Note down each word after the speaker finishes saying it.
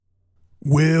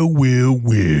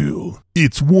Well.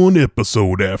 It's one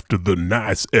episode after the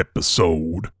nice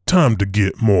episode. Time to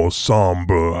get more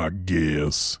somber, I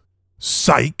guess.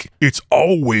 Psych! It's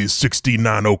always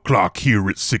 69 o'clock here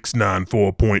at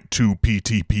 694.2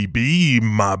 PTPB,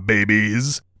 my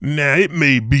babies. Now, it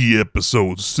may be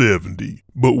episode 70,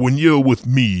 but when you're with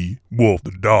me, Wolf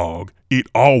the dog, it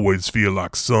always feel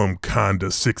like some kinda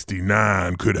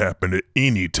 69 could happen at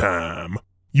any time.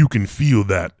 You can feel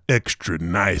that extra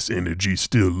nice energy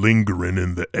still lingering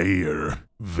in the air.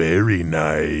 Very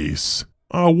nice.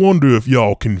 I wonder if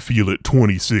y'all can feel it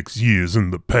 26 years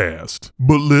in the past.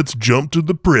 But let's jump to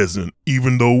the present,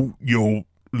 even though you're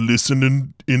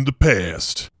listening in the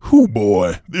past. Hoo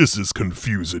boy, this is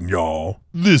confusing, y'all.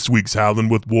 This week's Howlin'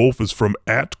 with Wolf is from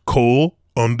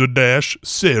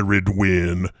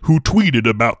 @Cole_Seridwin, who tweeted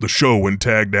about the show and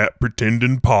tagged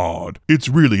 @PretendingPod. It's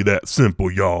really that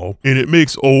simple, y'all, and it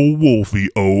makes old Wolfie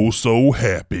oh so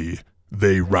happy.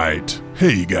 They write,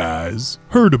 "Hey guys,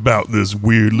 heard about this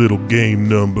weird little game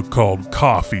number called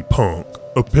Coffee Punk.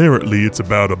 Apparently it's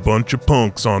about a bunch of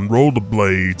punks on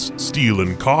rollerblades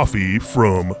stealing coffee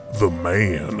from the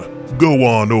man. Go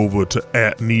on over to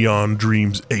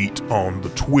 @NeonDreams8 on the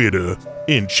Twitter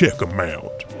and check them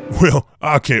out." Well,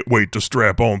 I can't wait to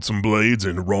strap on some blades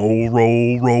and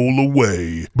roll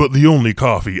away. But the only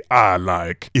coffee I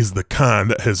like is the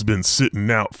kind that has been sitting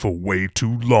out for way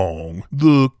too long.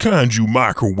 The kind you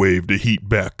microwave to heat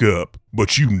back up,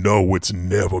 but you know it's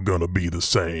never gonna be the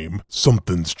same.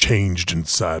 Something's changed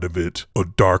inside of it. A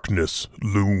darkness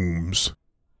looms.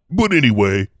 But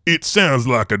anyway, it sounds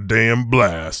like a damn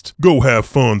blast. Go have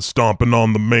fun stomping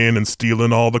on the man and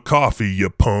stealing all the coffee, you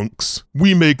punks.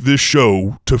 We make this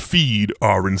show to feed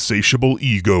our insatiable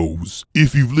egos.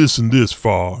 If you've listened this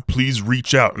far, please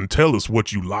reach out and tell us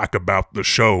what you like about the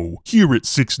show. Here at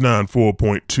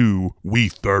 694.2, we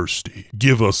thirsty.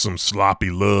 Give us some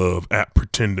sloppy love at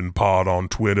PretendingPod on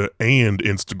Twitter and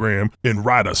Instagram, and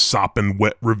write a sopping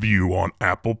wet review on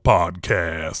Apple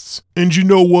Podcasts. And you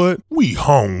know what? We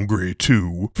hungry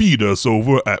too. Feed us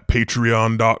over at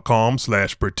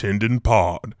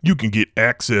patreon.com/pretendingpod. You can get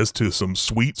access to some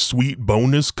sweet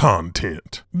bonus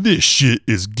content. This shit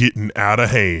is getting out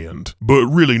of hand, but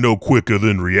really no quicker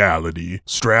than reality.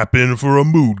 Strap in for a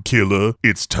mood killer.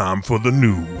 It's time for the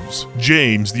news.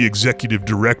 James, the executive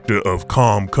director of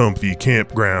Calm Comfy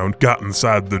Campground, got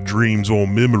inside the dreams or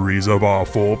memories of our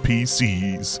 4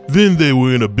 PCs. Then they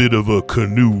were in a bit of a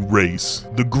canoe race.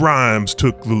 The Grimes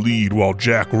took the lead while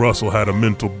Jack Russell had a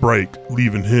mental break,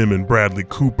 leaving him and Bradley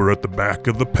Cooper at the back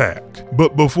of the pack.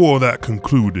 But before that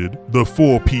concluded, the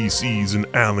 4 PCs and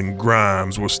Alan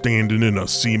Grimes were standing in a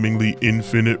seemingly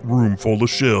infinite room full of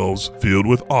shelves filled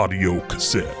with audio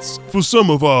cassettes. For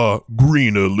some of our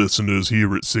greener listeners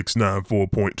here at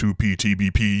 694.2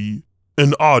 PTBP,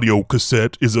 an audio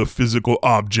cassette is a physical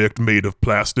object made of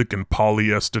plastic and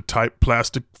polyester-type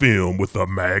plastic film with a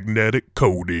magnetic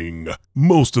coating.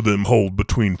 Most of them hold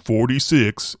between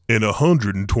 46 and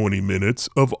 120 minutes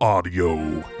of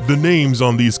audio. The names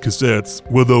on these cassettes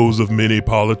were those of many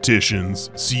politicians,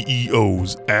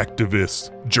 CEOs, activists,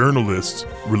 journalists,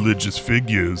 religious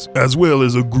figures, as well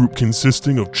as a group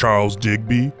consisting of Charles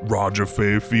Digby, Roger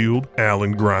Fairfield,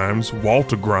 Alan Grimes,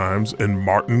 Walter Grimes, and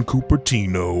Martin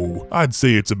Cupertino. I'd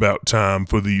say it's about time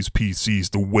for these PCs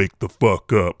to wake the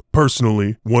fuck up.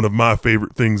 Personally, one of my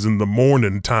favorite things in the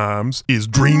morning times is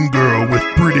Dream Girl with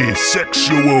Pretty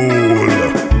Sexual.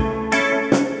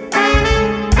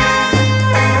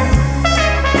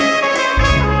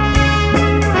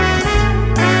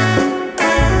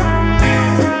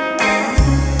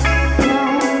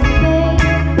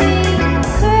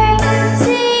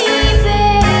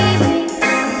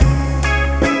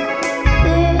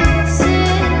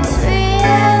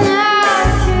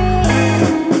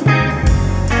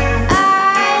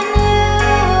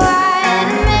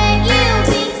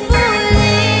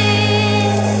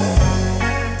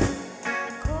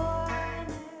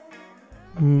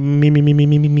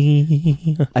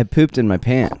 I pooped in my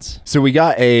pants. So we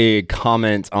got a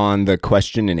comment on the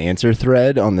question and answer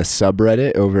thread on the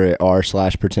subreddit over at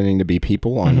r/pretending to be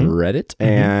people on Reddit.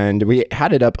 And we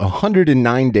had it up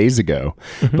 109 days ago,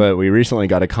 but we recently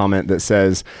got a comment that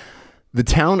says, "The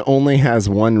town only has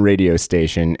one radio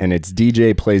station and its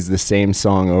DJ plays the same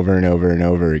song over and over and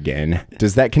over again.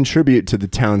 Does that contribute to the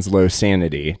town's low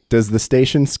sanity? Does the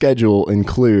station schedule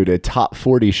include a top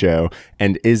 40 show,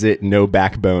 and is it no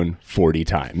backbone 40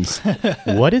 times?"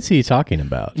 What is he talking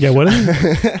about? Yeah, what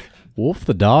is Wolf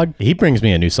the dog? He brings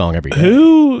me a new song every day.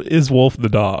 Who is Wolf the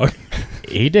dog?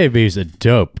 He debuts a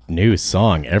dope new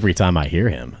song every time I hear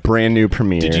him. Brand new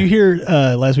premiere. Did you hear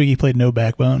last week he played No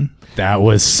Backbone? That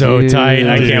was so Dude. tight.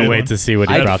 I can't wait to see what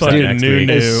he I drops out fucking next knew week.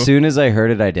 new. As soon as I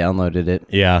heard it, I downloaded it.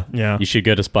 Yeah. Yeah. You should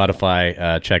go to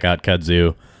Spotify, check out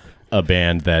Kudzu, a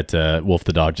band that Wolf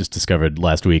the Dog just discovered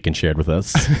last week and shared with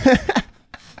us.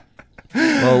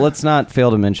 Well, let's not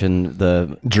fail to mention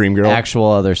the Dream Girl. actual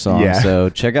other song. Yeah. So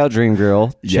check out Dream Girl.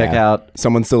 Check Yeah. out,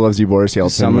 Someone Still Loves You, Boris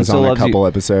Yeltsin Someone was Still on a Loves You. couple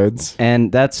episodes.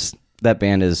 and that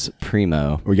band is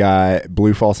primo. We got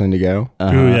Blue False Indigo. Ooh,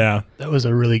 yeah. That was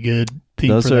a really good theme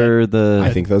Those for are the.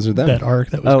 I think those are them. that arc.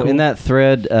 That was Oh, cool. in that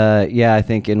thread, yeah, I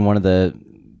think in one of the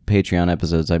Patreon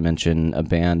episodes, I mentioned a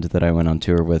band that I went on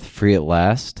tour with, Free at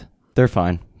Last. They're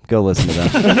fine. Go listen to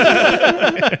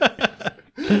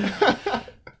them.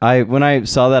 When I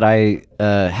saw that, I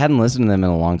hadn't listened to them in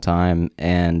a long time,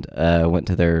 and went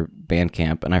to their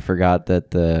Bandcamp, and I forgot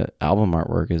that the album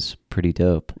artwork is pretty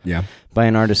dope. Yeah. By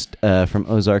an artist from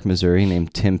Ozark, Missouri,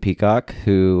 named Tim Peacock,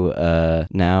 who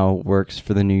now works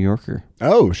for the New Yorker.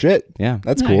 Oh, shit. Yeah,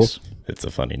 That's Nice. cool. It's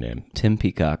a funny name. Tim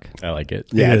Peacock. I like it.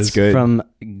 Yeah, It it's is. good. From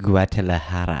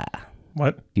Guadalajara.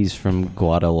 What? He's from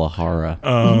Guadalajara.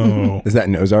 Oh. Is that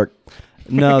in Ozark?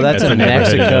 No, that's the in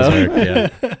neighborhood Mexico. Ozark, yeah.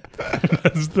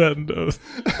 That's that nose.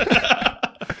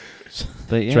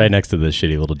 But yeah. It's right next to the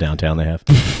shitty little downtown they have.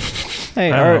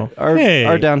 Hey, Oh. our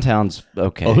Hey. downtown's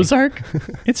okay. Ozark?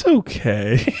 It's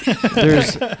okay.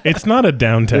 There's It's not a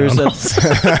downtown. there's a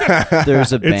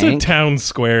It's a bank. town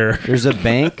square. There's a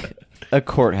bank, a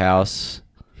courthouse.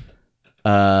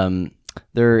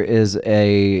 There is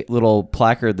a little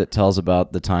placard that tells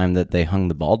about the time that they hung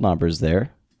the bald knobbers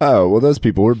there. Oh, well, those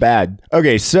people were bad.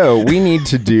 Okay, so we need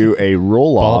to do a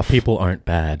roll Bald off. people aren't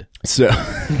bad. So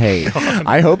Hey,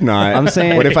 I hope not. I'm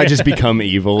saying- What if I just become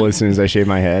evil as soon as I shave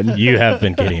my head? You have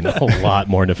been getting a lot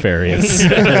more nefarious.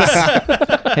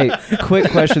 hey,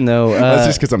 quick question though. That's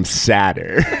just because I'm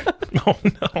sadder. Oh,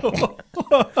 no.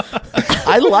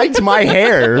 I liked my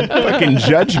hair. Fucking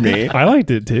judge me. I liked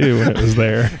it too when it was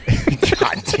there.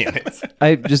 God damn it.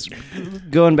 I just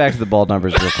going back to the bald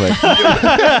knobbers real quick.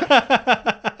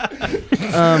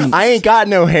 I ain't got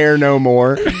no hair no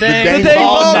more. The dang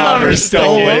bald knobber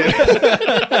stole it.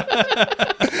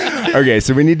 Okay,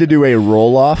 so we need to do a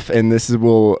roll off, and this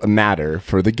will matter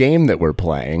for the game that we're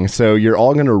playing. So you're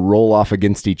all going to roll off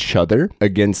against each other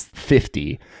against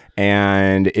 50.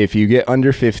 And if you get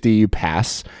under 50, you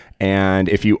pass. And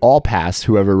if you all pass,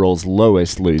 whoever rolls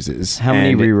lowest loses. How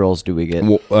many And- rerolls do we get?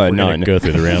 Well, We're gonna none. go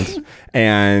through the rounds.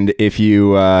 And if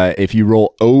you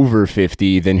roll over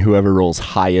 50, then whoever rolls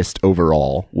highest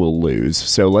overall will lose.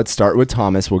 So let's start with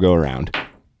Thomas. We'll go around.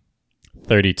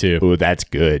 32. Oh, that's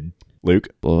good. Luke?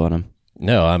 Blow on him.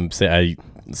 No, I'm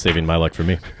saving my luck for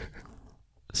me.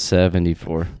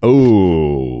 74.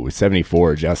 Oh,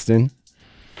 74. Justin?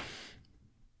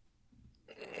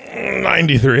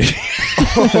 93.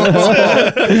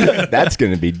 That's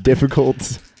going to be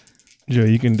difficult. Joe,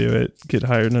 you can do it. Get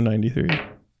higher than a 93.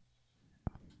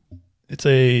 It's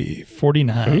a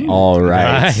 49. All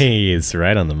right. Nice.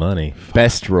 Right on the money.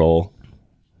 Best roll.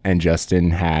 And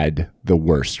Justin had the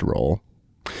worst roll.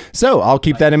 So I'll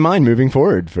keep that in mind moving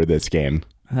forward for this game.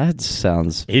 That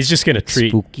sounds He's just going to treat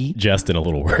spooky. Justin a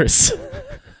little worse.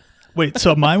 Wait,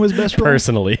 so mine was best roll?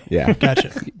 Personally. Yeah. Gotcha.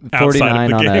 Outside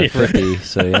 49 of the on a game. 50.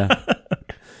 So yeah.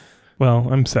 Well,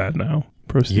 I'm sad now.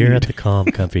 Proceed. You're at the calm,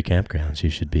 comfy campgrounds. You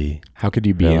should be. How could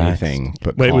you be Relaxed. anything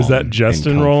but Wait, was calm that and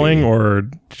Justin comfy? rolling or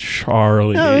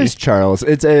Charlie? No, it was Charles.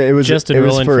 It was Justin it was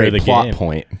rolling for for a the plot game.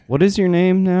 point. What is your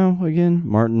name now again?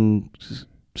 Martin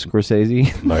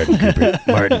Scorsese? Martin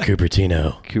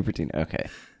Cupertino. Cupertino. Okay.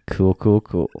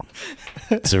 Cool.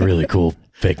 It's a really cool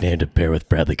fake name to pair with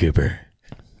Bradley Cooper.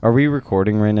 Are we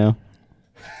recording right now?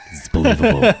 It's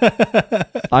believable.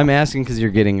 I'm asking because you're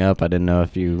getting up. I didn't know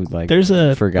if you There's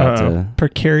a forgot to.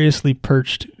 precariously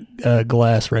perched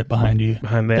glass right behind you.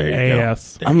 Behind the There you go.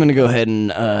 AS. I'm gonna go ahead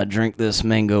and drink this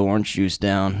mango orange juice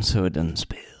down so it doesn't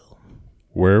spill.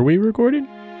 Where are we recording?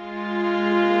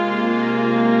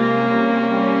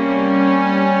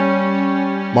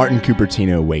 Martin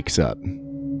Cupertino wakes up.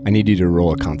 I need you to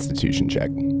roll a constitution check.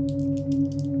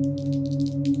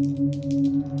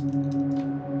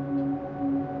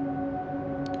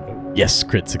 Yes,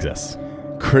 crit success.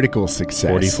 Critical success.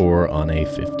 44 on a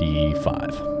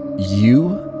 55.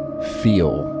 You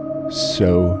feel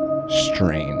so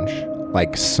strange.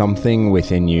 Like something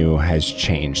within you has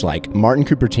changed. Like Martin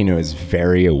Cupertino is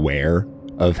very aware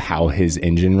of how his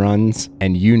engine runs,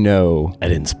 and you know I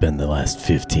didn't spend the last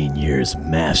 15 years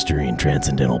mastering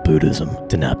transcendental Buddhism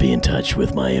to not be in touch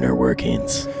with my inner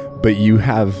workings. but you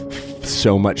have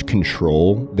so much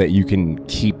control that you can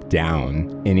keep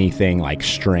down anything like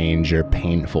strange or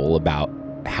painful about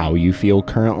how you feel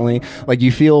currently. Like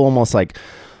you feel almost like,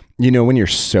 you know, when you're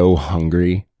so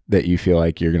hungry that you feel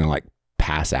like you're going to like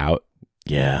pass out.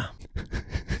 Yeah.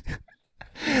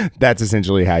 That's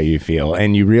essentially how you feel.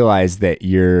 And you realize that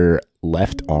your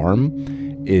left arm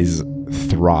is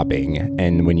throbbing.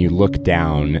 And when you look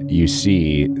down, you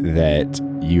see that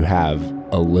you have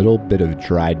a little bit of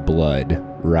dried blood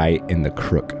right in the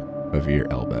crook of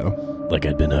your elbow. Like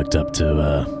I'd been hooked up to,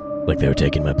 like they were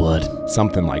taking my blood.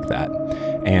 Something like that.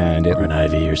 And Or an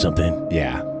IV or something.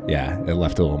 yeah, it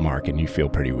left a little mark and you feel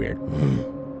pretty weird.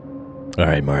 All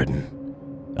right,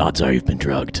 Martin. Odds are you've been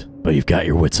drugged, but you've got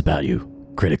your wits about you,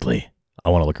 critically. I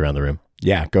want to look around the room.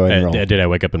 Yeah, go ahead and roll. Did I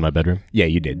wake up in my bedroom? Yeah,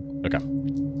 you did. Okay.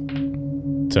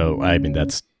 So, I mean,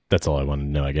 that's all I wanted to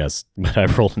know, I guess. But I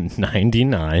rolled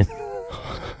 99.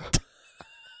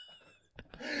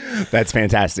 That's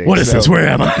fantastic. What is So, this? Where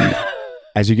am I?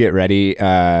 As you get ready,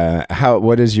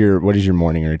 what does your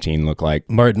morning routine look like?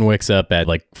 Martin wakes up at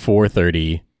like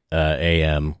 4:30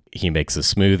 a.m. He makes a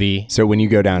smoothie. So when you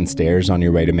go downstairs on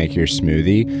your way to make your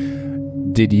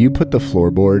smoothie, did you put the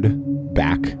floorboard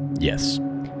back? Yes.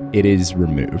 It is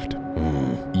removed.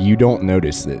 You don't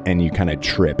notice it, and you kind of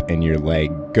trip, and your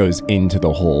leg goes into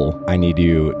the hole. I need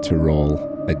you to roll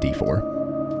a d4.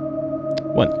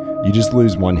 1. You just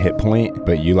lose 1 hit point,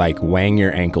 but you like wang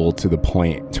your ankle to the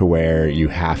point to where you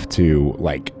have to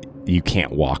like, you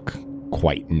can't walk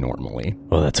quite normally.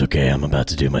 Well, that's okay. I'm about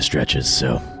to do my stretches,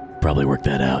 so probably work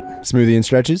that out. Smoothie and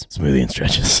stretches? Smoothie and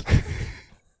stretches.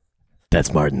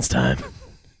 That's Martin's time.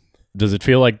 Does it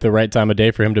feel like the right time of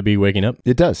day for him to be waking up?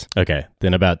 It does. Okay.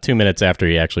 Then about 2 minutes after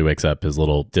he actually wakes up, his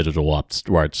little digital watch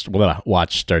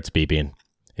starts beeping.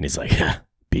 And he's like,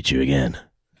 beat you again.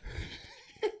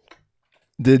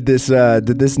 Did this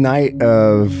night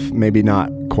of maybe not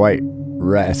quite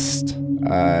rest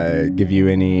give you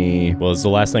any? Well, it's the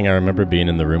last thing I remember being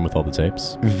in the room with all the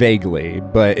tapes. Vaguely,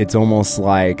 but it's almost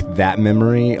like that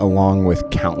memory, along with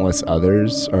countless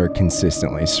others, are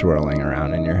consistently swirling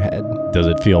around in your head. Does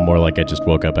it feel more like I just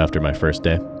woke up after my first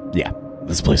day? Yeah.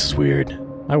 This place is weird.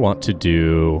 I want to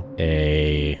do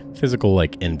a physical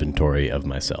inventory of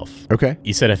myself. Okay.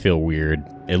 You said I feel weird.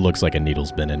 It looks like a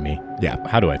needle's been in me. Yeah.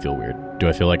 How do I feel weird? Do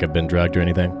I feel like I've been drugged or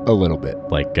anything? A little bit.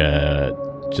 Like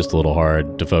just a little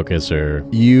hard to focus or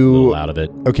a You little out of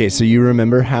it? Okay, so you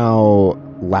remember how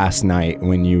last night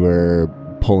when you were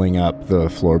pulling up the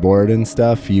floorboard and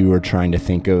stuff, you were trying to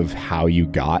think of how you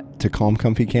got to Calm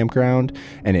Comfy Campground,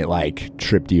 and it like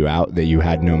tripped you out that you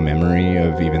had no memory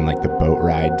of even like the boat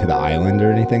ride to the island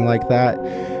or anything like that.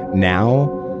 Now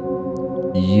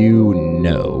you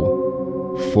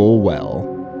know full well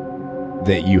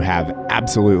that you have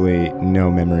absolutely no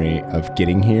memory of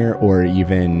getting here or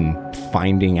even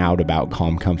finding out about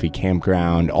Calm Comfy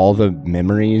Campground. All the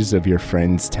memories of your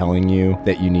friends telling you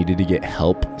that you needed to get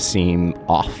help seem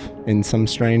off in some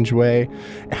strange way.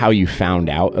 How you found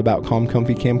out about Calm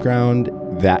Comfy Campground,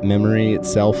 that memory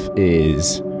itself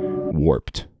is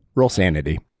warped. Roll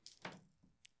sanity.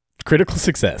 Critical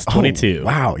success, 22. Oh,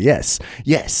 wow, yes.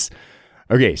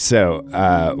 Okay, so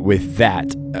with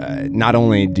that, not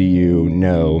only do you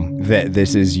know that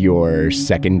this is your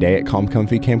second day at Calm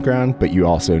Comfy Campground, but you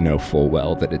also know full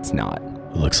well that it's not.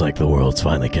 Looks like the world's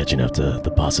finally catching up to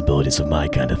the possibilities of my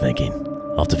kind of thinking.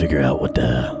 I'll have to figure out what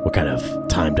kind of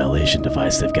time dilation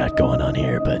device they've got going on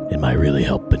here, but it might really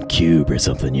help in Cube or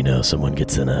something, someone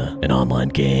gets in an online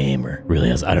game or really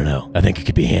has, I don't know. I think it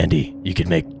could be handy. You could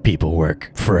make people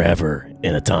work forever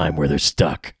in a time where they're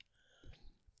stuck.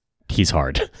 He's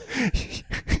hard.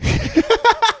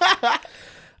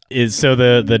 So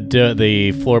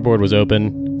the floorboard was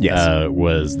open? Yes.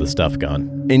 Was the stuff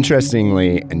gone?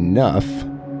 Interestingly enough,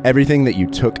 everything that you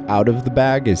took out of the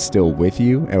bag is still with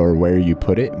you or where you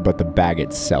put it, but the bag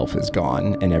itself is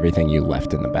gone and everything you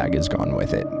left in the bag is gone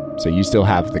with it. So you still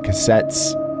have the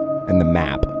cassettes and the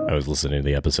map. I was listening to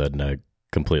the episode and I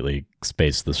completely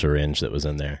spaced the syringe that was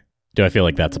in there. Do I feel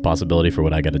like that's a possibility for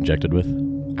what I got injected with?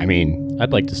 I mean,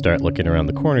 I'd like to start looking around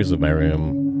the corners of my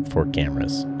room for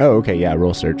cameras. oh, okay, yeah,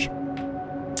 roll search.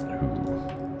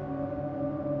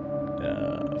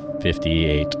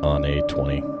 58 on a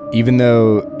 20. Even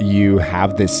though you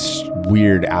have this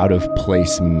weird out of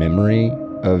place memory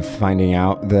of finding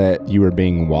out that you were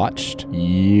being watched,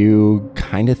 you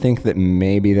kind of think that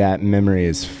maybe that memory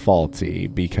is faulty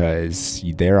because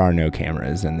there are no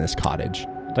cameras in this cottage.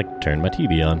 I'd like to turn my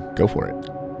TV on. Go for it.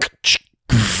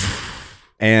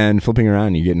 And flipping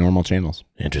around, you get normal channels.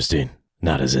 Interesting.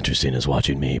 Not as interesting as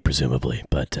watching me, presumably,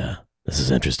 but this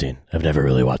is interesting. I've never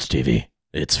really watched TV.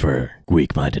 It's for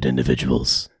weak-minded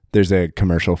individuals. There's a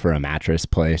commercial for a mattress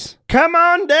place. Come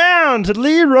on down to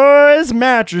Leroy's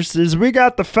Mattresses. We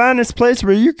got the finest place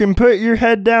where you can put your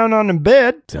head down on a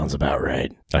bed. Sounds about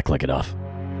right. I click it off.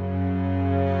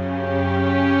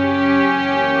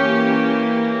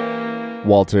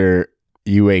 Walter,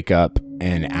 you wake up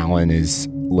and Alan is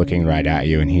looking right at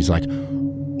you and he's like,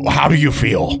 how do you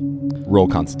feel? Roll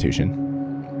Constitution.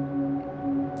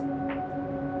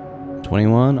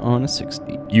 21 on a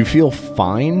 60. You feel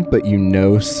fine, but you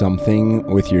know something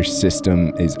with your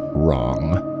system is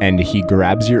wrong. And he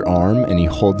grabs your arm and he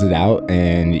holds it out,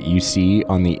 and you see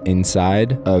on the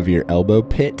inside of your elbow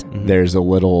pit, there's a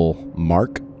little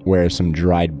mark where some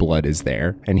dried blood is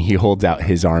there. And he holds out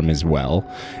his arm as well.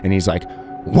 And he's like,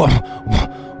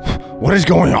 what is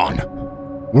going on?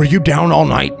 Were you down all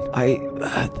night?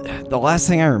 The last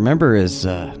thing I remember is,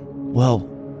 I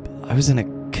was in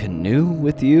a canoe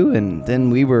with you, and then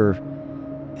we were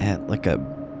at like a...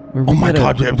 Oh my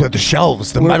God, the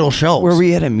shelves, the metal shelves. Were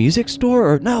we at a music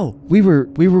store? Or no, we were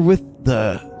with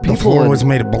the people. The floor was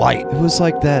made of blight. It was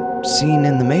like that scene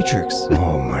in The Matrix.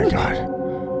 Oh my God.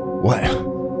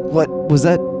 What was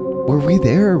that? Were we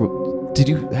there? Did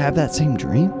you have that same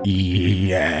dream?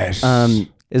 Yes.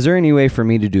 Is there any way for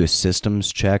me to do a systems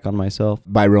check on myself?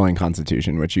 By rolling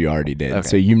Constitution, which you already did. Okay.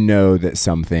 So you know that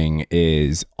something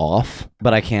is off.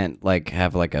 But I can't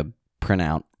have like a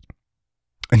printout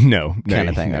No. kind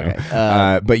of thing. No.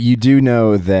 Okay. But you do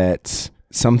know that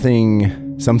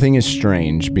something is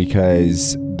strange,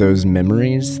 because those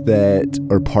memories that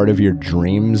are part of your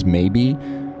dreams, maybe,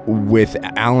 with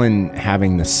Alan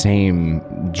having the same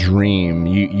dream,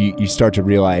 you start to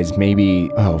realize maybe,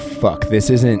 oh fuck,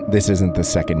 this isn't the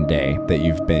second day that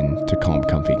you've been to Calm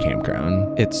Comfy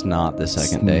Campground. It's not the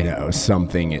second day. No,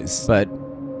 something is. But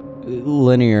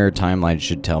linear timeline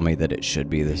should tell me that it should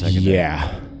be the second day.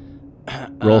 Yeah.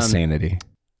 Roll sanity.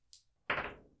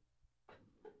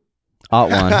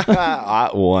 Ot one.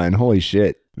 Ot one. Holy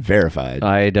shit. Verified.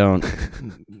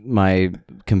 My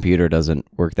computer doesn't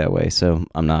work that way, so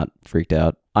I'm not freaked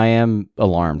out. I am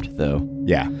alarmed though.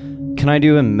 Yeah. Can I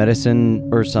do a medicine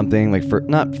or something, like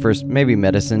maybe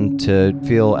medicine to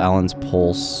feel Alan's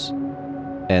pulse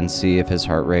and see if his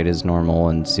heart rate is normal,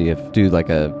 and do like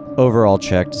a overall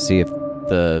check to see if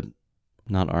the,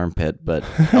 not armpit, but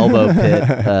elbow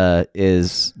pit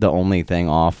is the only thing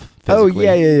off physically.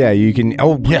 Oh yeah. You can.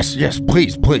 Oh yes.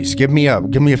 Please give me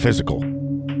a physical,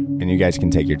 and you guys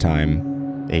can take your time.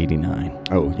 89.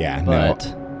 Oh yeah. But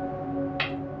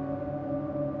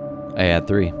I had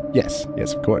 3. Yes,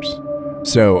 of course.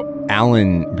 So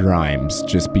Alan Grimes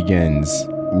just begins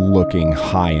looking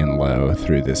high and low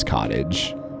through this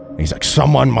cottage. He's like,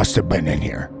 someone must have been in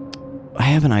here. I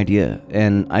have an idea,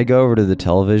 and I go over to the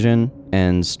television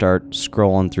and start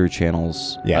scrolling through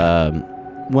channels. Yeah.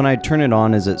 When I turn it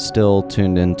on, is it still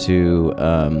tuned into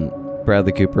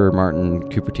Bradley Cooper, Martin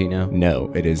Cupertino? No,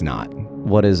 it is not.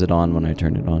 What is it on when I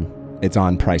turn it on? It's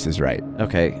on Price is Right.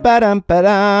 Okay. Ba-dum,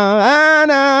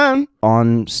 ba-dum.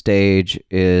 On stage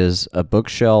is a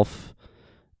bookshelf,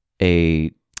 a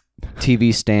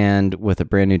TV stand with a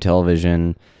brand new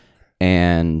television,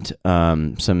 and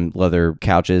some leather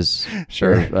couches.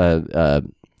 Sure. Or,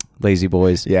 lazy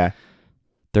boys. Yeah.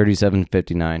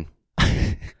 $37.59.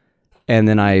 And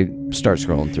then I start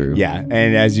scrolling through. Yeah,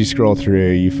 and as you scroll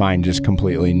through, you find just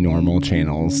completely normal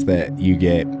channels that you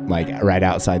get like right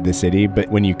outside the city. But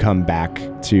when you come back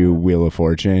to Wheel of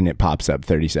Fortune, it pops up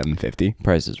 $37.50.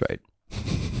 Price is Right.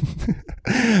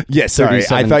 Yes, sorry.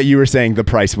 I thought you were saying the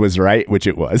price was right, which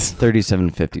it was.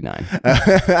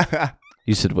 $37.59.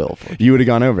 You said Wheel of Fortune. You would have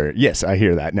gone over. Yes, I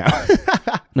hear that now.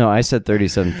 No, I said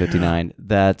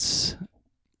 $37.59.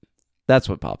 That's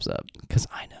what pops up, because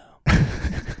I know.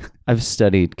 I've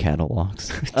studied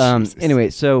catalogs. Anyway,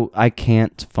 so I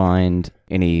can't find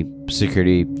any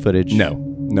security footage.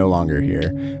 No longer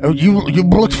here. Oh, you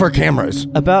looked for cameras.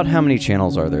 About how many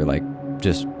channels are there? Like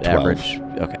just 12. average?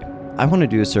 Okay. I want to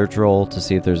do a search roll to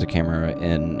see if there's a camera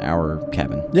in our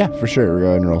cabin. Yeah, for sure. Go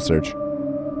ahead and roll search.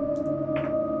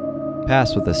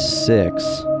 Pass with a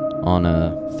 6 on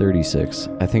a 36.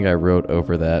 I think I wrote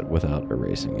over that without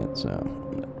erasing it, so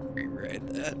I'm going to rewrite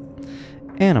that.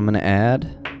 And I'm going to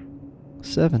add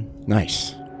 7.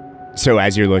 Nice. So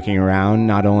as you're looking around,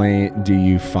 not only do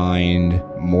you find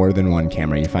more than one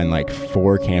camera, you find like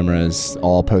 4 cameras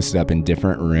all posted up in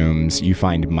different rooms. You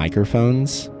find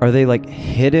microphones. Are they like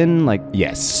hidden, like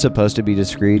Yes. supposed to be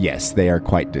discreet? Yes, they are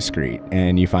quite discreet.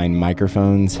 And you find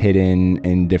microphones hidden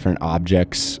in different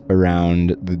objects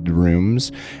around the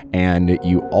rooms. And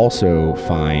you also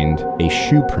find a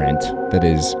shoe print that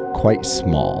is quite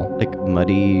small. Like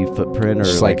muddy footprint or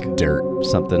Just like dirt.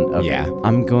 something. Okay. Yeah.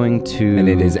 I'm going to. And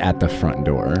it is at the front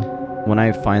door. When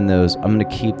I find those, I'm going to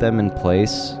keep them in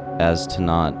place as to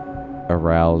not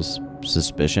arouse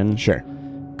suspicion. Sure.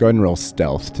 Go ahead and roll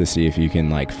stealth to see if you can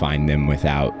like find them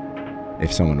without,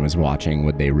 if someone was watching,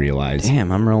 would they realize?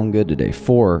 Damn, I'm rolling good today.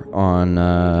 4 on,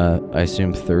 I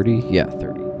assume 30? Yeah,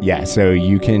 30. Yeah, so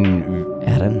you can...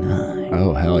 Add a 9.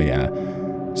 Oh, hell yeah.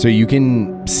 So you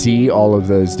can see all of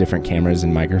those different cameras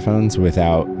and microphones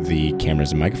without the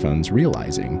cameras and microphones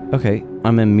realizing. Okay,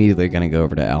 I'm immediately going to go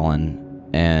over to Alan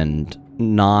and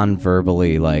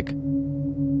non-verbally, like,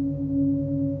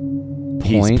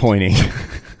 He's pointing.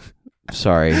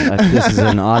 Sorry, this is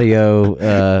an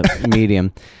audio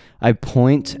medium. I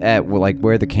point at like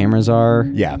where the cameras are.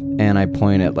 Yeah. And I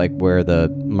point at like where the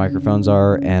microphones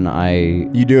are, and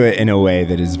You do it in a way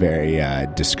that is very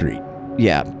discreet.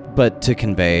 Yeah, but to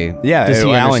convey. Yeah, does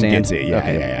he Alan understand? gets it. Yeah,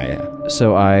 Okay. yeah.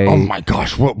 So I. Oh my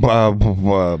gosh! What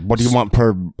do you want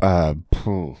per?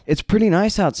 It's pretty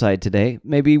nice outside today.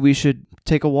 Maybe we should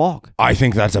take a walk. I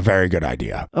think that's a very good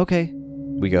idea. Okay.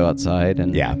 We go outside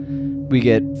and Yeah. we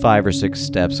get 5 or 6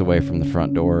 steps away from the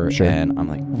front door. Sure. And I'm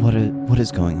like, what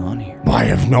is going on here? I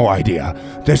have no idea.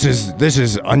 This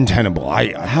is untenable.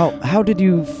 How did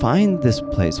you find this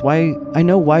place? Why? I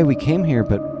know why we came here,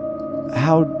 but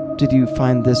how did you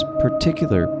find this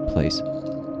particular place?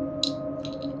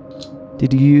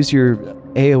 Did you use your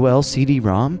AOL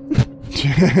CD-ROM?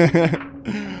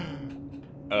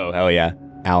 Oh, hell yeah.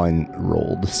 Alan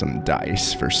rolled some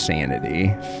dice for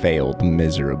sanity, failed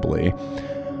miserably.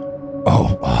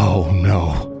 Oh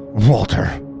no.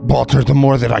 Walter, the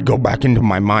more that I go back into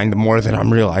my mind, the more that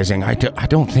I'm realizing I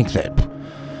don't think that...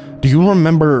 Do you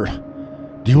remember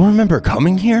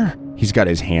coming here? He's got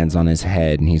his hands on his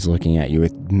head and he's looking at you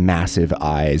with massive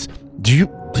eyes. Do you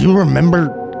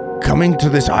remember coming to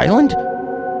this island?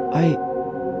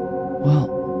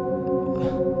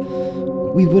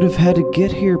 We would have had to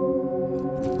get here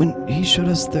when he showed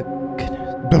us the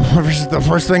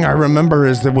first thing I remember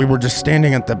is that we were just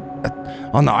standing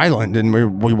on the island and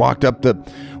we walked up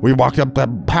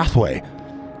that pathway.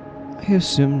 I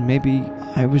assumed maybe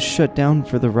I was shut down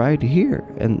for the ride here,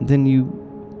 and then you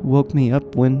woke me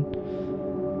up when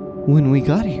we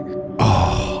got here.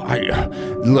 Oh,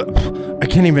 I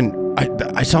can't even.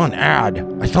 I saw an ad.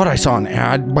 I thought I saw an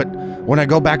ad, but when I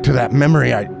go back to that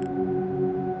memory,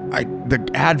 the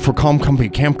ad for Calm Company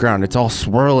Campground, it's all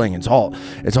swirling. It's all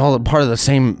a part of the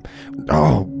same.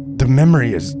 Oh, the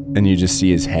memory is. And you just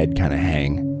see his head kind of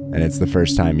hang, and it's the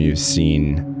first time you've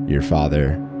seen your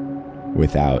father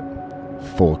without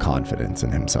full confidence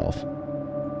in himself.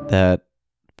 That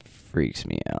freaks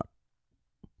me out.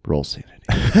 Roll sanity.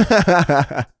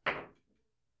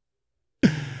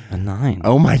 A 9.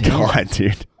 Oh my Damn. God,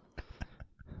 dude.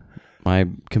 My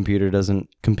computer doesn't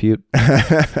compute.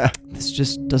 This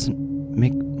just doesn't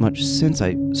make much sense.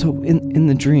 So in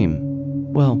the dream,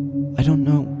 well, I don't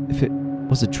know if it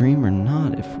was a dream or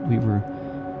not, if we were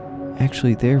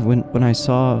actually there when I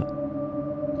saw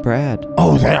Brad.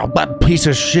 Oh, that piece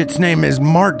of shit's name is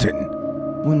Martin.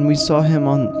 When we saw him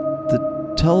on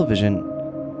the television,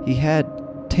 he had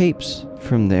tapes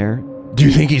from there. Do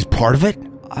you think he's part of it?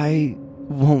 I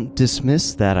won't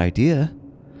dismiss that idea.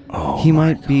 Oh, He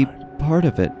might be part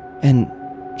of it. And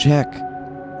Jack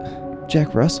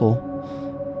Russell,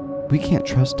 we can't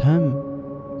trust him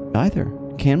either,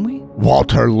 can we?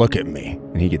 Walter, look at me.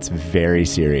 And he gets very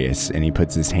serious and he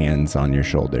puts his hands on your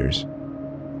shoulders.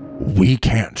 We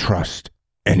can't trust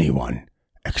anyone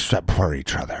except for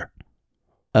each other.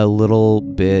 A little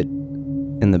bit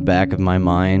in the back of my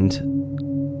mind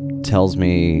tells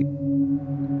me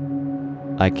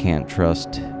I can't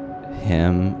trust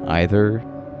him either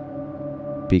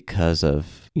because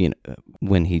of,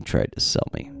 when he tried to sell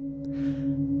me.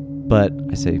 But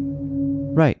I say,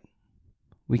 right,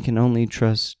 we can only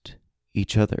trust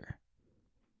each other.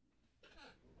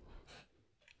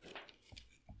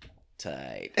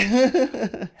 Tight.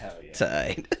 Hell yeah.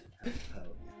 Tight.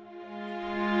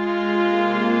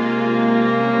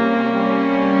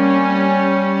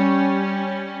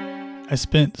 I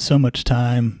spent so much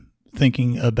time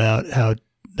thinking about how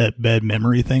that bad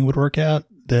memory thing would work out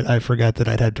that I forgot that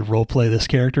I'd had to role play this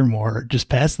character more just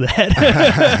past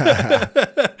that.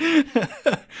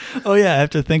 Oh yeah, I have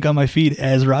to think on my feet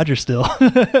as Roger still.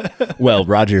 Well,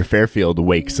 Roger Fairfield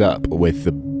wakes up with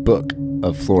the book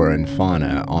of flora and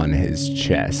fauna on his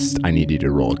chest. I need you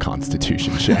to roll a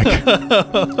constitution check.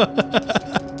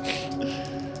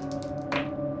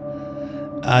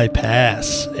 I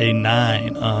pass a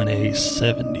 9 on a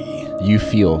 70. you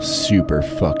feel super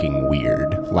fucking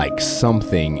weird. Like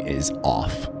something is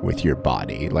off with your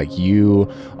body. Like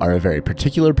you are a very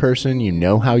particular person. You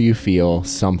know how you feel.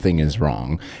 Something is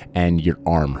wrong. And your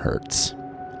arm hurts.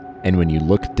 And when you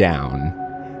look down,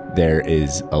 there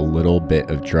is a little bit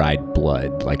of dried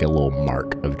blood, like a little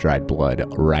mark of dried blood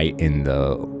right in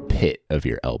the pit of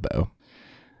your elbow.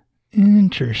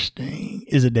 Interesting.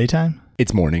 Is it daytime?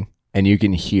 It's morning, and you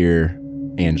can hear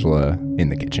Angela in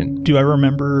the kitchen. Do I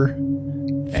remember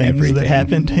things Everything. that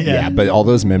happened? Yeah, but all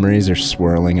those memories are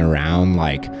swirling around.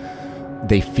 Like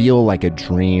they feel like a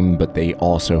dream, but they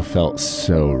also felt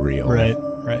so real. Right.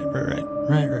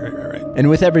 And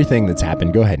with everything that's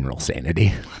happened, go ahead and roll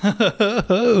sanity.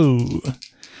 Oh,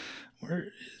 where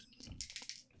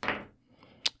is...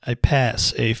 I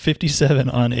pass a 57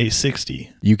 on a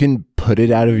 60. You can put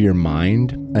it out of your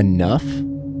mind enough,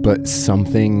 but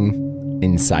something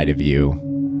inside of you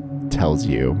tells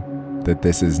you that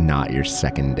this is not your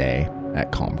second day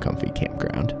at Calm Comfy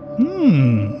Campground.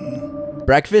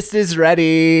 Breakfast is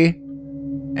ready.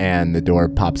 And the door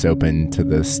pops open to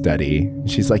the study.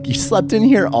 She's like, you slept in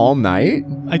here all night?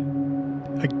 I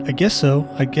guess so.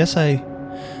 I guess I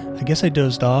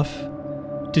dozed off.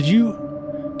 Are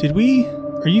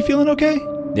you feeling okay?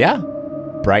 Yeah.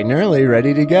 Bright and early,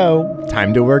 ready to go.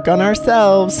 Time to work on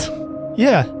ourselves.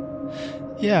 Yeah.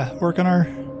 Work on our.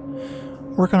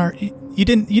 You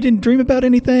didn't dream about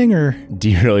anything, or? Do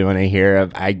you really want to hear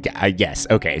of? I guess.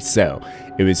 Okay, so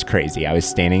it was crazy. I was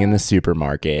standing in the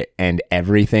supermarket and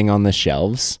everything on the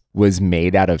shelves was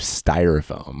made out of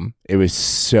styrofoam. It was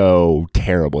so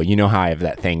terrible. You know how I have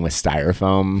that thing with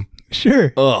styrofoam?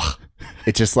 Sure. Ugh.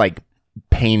 It just like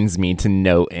pains me to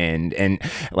no end. And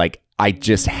like I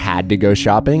just had to go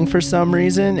shopping for some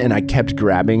reason, and I kept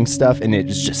grabbing stuff, and it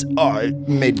was just it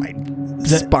made my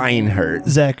spine hurt.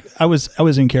 Zach, I was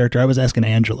in character. I was asking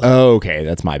Angela. Oh, okay,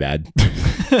 that's my bad.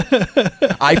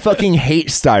 I fucking hate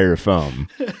styrofoam.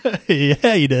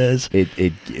 Yeah, he does.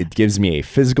 It gives me a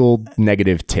physical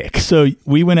negative tick. So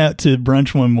we went out to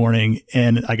brunch one morning,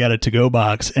 and I got a to-go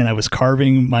box, and I was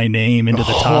carving my name into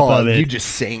the top of it. You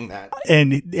just saying that.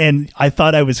 And I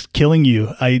thought I was killing you.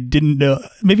 I didn't know.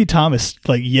 Maybe Thomas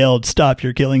like yelled, "Stop!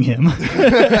 You're killing him!"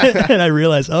 And I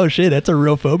realized, oh shit, that's a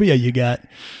real phobia you got.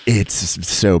 It's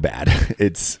so bad.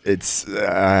 It's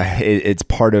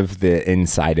part of the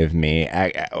inside of me.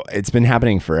 It's been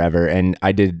happening forever. And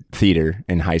I did theater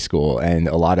in high school, and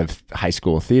a lot of high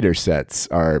school theater sets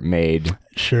are made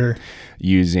sure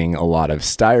using a lot of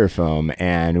styrofoam.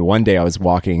 And one day I was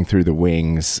walking through the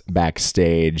wings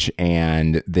backstage,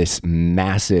 and this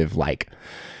massive, like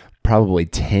probably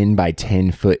 10 by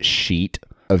 10 foot sheet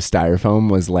of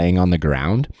styrofoam was laying on the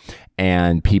ground,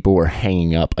 and people were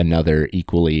hanging up another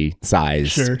equally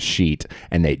sized sheet,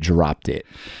 and they dropped it,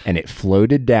 and it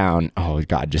floated down. Oh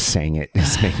God, just saying it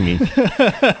is making me,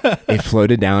 it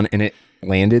floated down, and it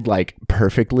landed like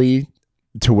perfectly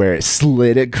to where it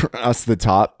slid across the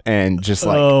top, and just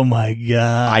like, oh my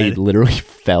God, I literally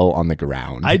fell on the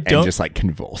ground and just like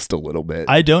convulsed a little bit.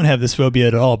 I don't have this phobia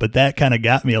at all, but that kind of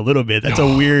got me a little bit. That's a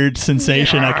weird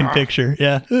sensation I can picture.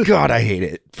 Yeah. God, I hate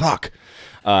it. Fuck.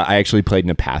 I actually played in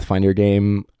a Pathfinder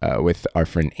game with our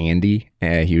friend Andy.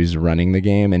 He was running the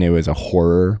game, and it was a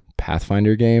horror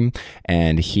Pathfinder game.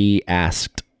 And he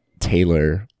asked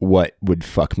Taylor what would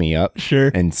fuck me up.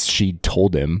 Sure. And she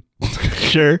told him.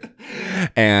 Sure.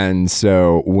 And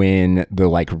so when the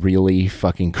like really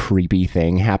fucking creepy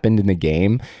thing happened in the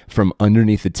game, from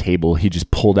underneath the table, he just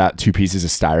pulled out 2 pieces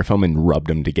of styrofoam and rubbed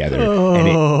them together. And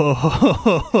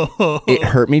it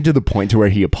hurt me to the point to where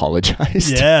he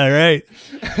apologized. Yeah, right.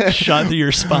 Shot through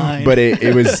your spine. But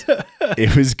it was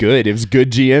good. It was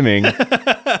good GMing.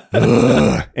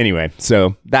 Anyway,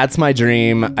 so that's my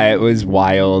dream. It was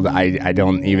wild. I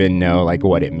don't even know like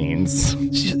what it means.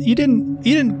 You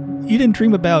didn't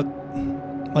dream about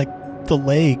like the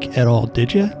lake at all,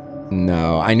 did you?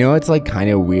 No, I know it's like kind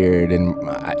of weird,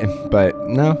 but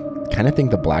no, kind of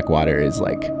think the Blackwater is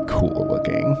like cool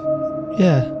looking.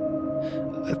 Yeah,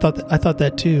 I thought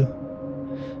that too.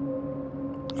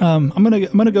 I'm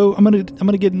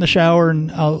gonna get in the shower,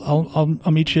 and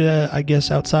I'll meet you, I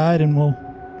guess, outside, and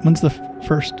when's the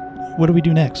first? What do we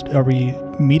do next? Are we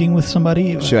meeting with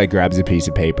somebody? She like grabs a piece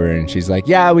of paper, and she's like,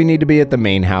 yeah, we need to be at the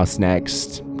main house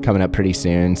next, coming up pretty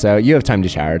soon. So you have time to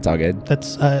shower. It's all good.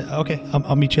 That's okay.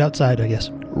 I'll meet you outside, I guess.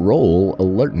 Roll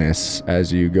alertness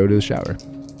as you go to the shower.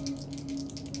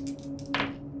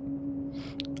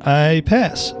 I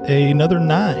pass another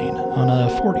 9 on a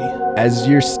 40. As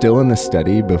you're still in the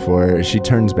study before she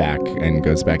turns back and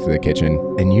goes back to the kitchen,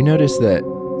 and you notice that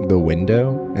the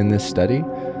window in this study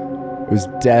was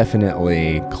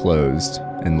definitely closed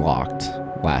and locked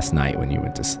last night when you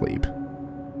went to sleep.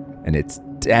 And it's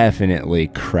definitely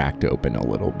cracked open a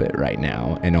little bit right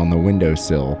now. And on the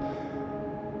windowsill,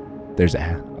 there's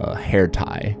a hair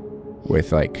tie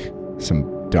with like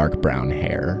some dark brown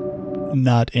hair.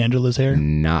 Not Angela's hair?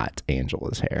 Not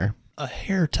Angela's hair. A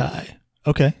hair tie.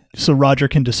 Okay. So Roger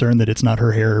can discern that it's not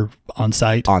her hair on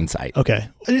site? On site. Okay.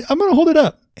 I'm going to hold it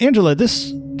up. Angela,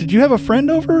 did you have a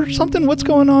friend over or something? What's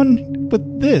going on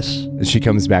with this? She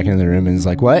comes back into the room and is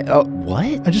like, what? Oh,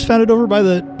 what? I just found it over by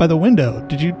the window.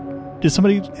 Did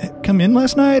somebody come in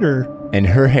last night or? And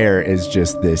her hair is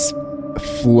just this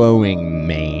flowing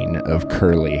mane of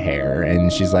curly hair.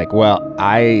 And she's like, well,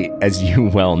 I, as you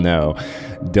well know,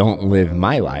 don't live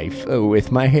my life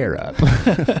with my hair up.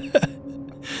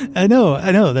 I know.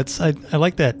 I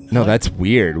like that. No, that's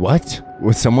weird. What?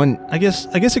 Was someone? I guess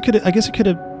it could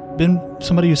have been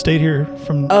somebody who stayed here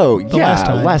from last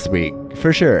time. Last week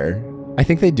for sure. I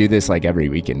think they do this like every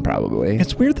weekend probably.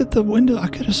 It's weird that the window. I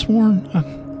could have sworn.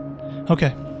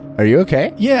 Okay. Are you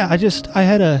okay? Yeah. I just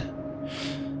had a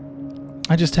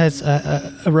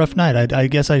rough night. I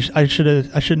guess I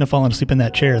shouldn't have fallen asleep in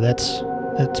that chair. That's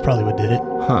probably what did it.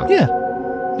 Huh.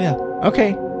 Yeah.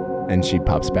 Okay. And she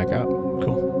pops back out.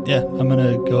 Cool. Yeah, I'm going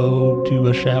to go do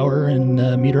a shower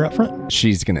and meet her up front.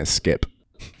 She's going to skip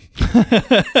to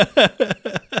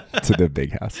the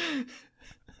big house.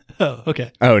 Oh,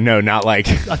 okay. Oh, no, not like...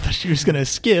 I thought she was going to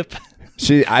skip.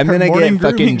 I'm going to get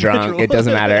fucking grooming drunk. ritual. It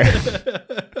doesn't matter.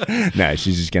 No,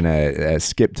 she's just going to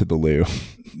skip to the loo.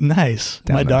 Nice.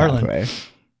 Down My the darling. pathway.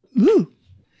 Woo.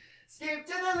 Skip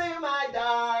to the loo, my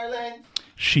darling.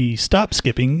 She stops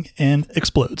skipping and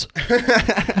explodes.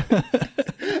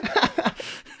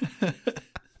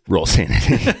 Roll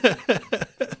sanity.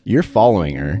 You're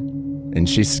following her, and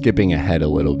she's skipping ahead a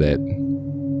little bit.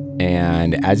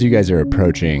 And as you guys are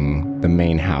approaching the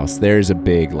main house, there's a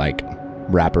big, like,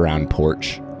 wraparound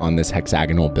porch on this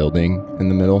hexagonal building in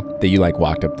the middle that you, like,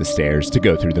 walked up the stairs to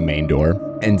go through the main door.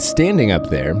 And standing up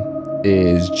there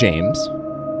is James,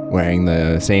 wearing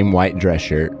the same white dress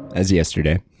shirt as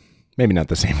yesterday. Maybe not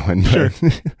the same one, but... Sure.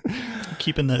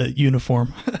 Keeping the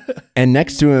uniform. And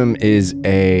next to him is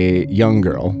a young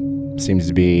girl. Seems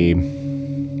to be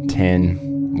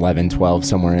 10, 11, 12,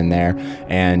 somewhere in there.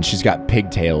 And she's got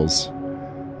pigtails.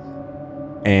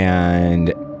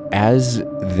 And as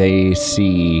they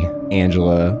see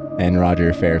Angela and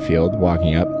Roger Fairfield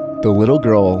walking up, the little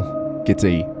girl gets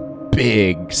a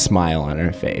big smile on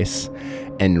her face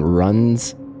and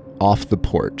runs off the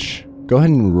porch. Go ahead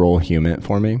and roll human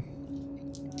for me.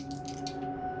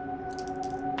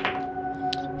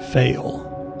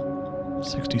 Fail.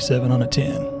 67 on a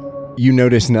 10. You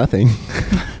notice nothing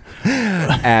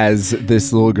as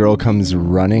this little girl comes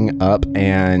running up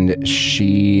and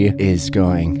she is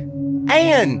going,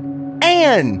 Anne,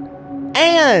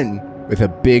 with a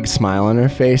big smile on her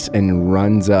face and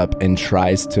runs up and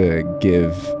tries to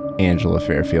give Angela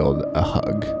Fairfield a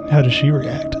hug. How does she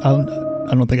react? I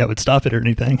don't think I would stop it or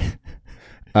anything.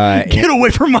 Get away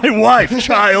from my wife,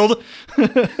 child.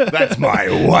 That's my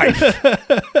wife.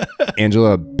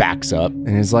 Angela backs up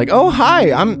and is like, "Oh,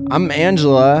 hi, I'm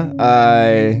Angela.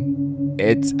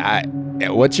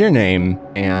 What's your name?"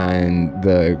 And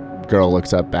the girl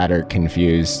looks up at her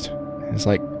confused. It's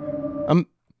like, I'm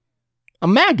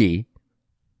Maggie.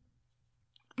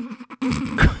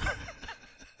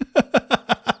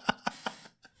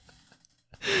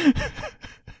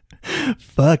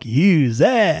 Fuck you,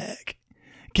 Zach.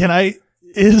 Can I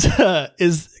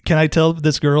tell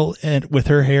this girl and with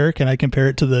her hair, can I compare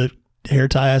it to the hair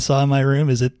tie I saw in my room?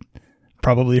 Is it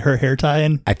probably her hair tie?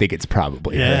 And I think it's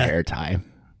probably her hair tie.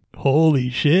 Holy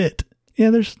shit. Yeah,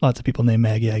 there's lots of people named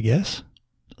Maggie, I guess.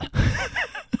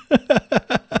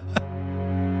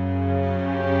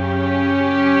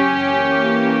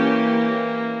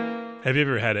 Have you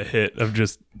ever had a hit of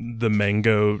just the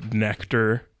mango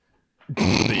nectar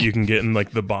that you can get in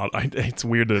like the bottle? It's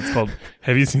weird that it's called.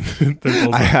 Have you seen?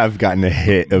 I have gotten a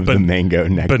hit of the mango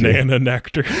nectar. Banana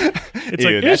nectar. It's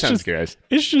Ew, like that sounds gross.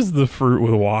 It's just the fruit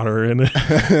with water in it.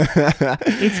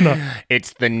 It's not.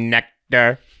 It's the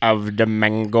nectar of the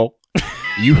mango.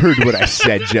 You heard what I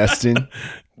said, Justin.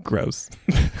 Gross.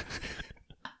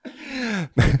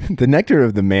 The nectar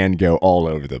of the mango all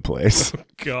over the place.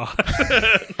 God.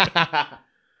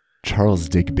 Charles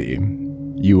Digby,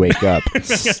 you wake up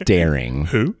staring.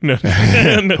 Who? No.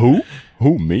 Who?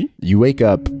 Who, me? You wake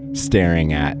up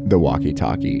staring at the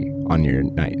walkie-talkie on your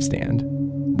nightstand.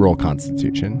 Roll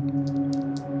Constitution.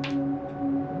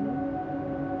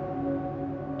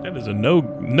 That is a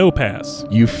no pass.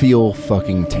 You feel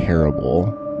fucking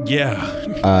terrible.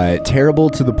 Yeah. Terrible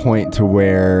to the point to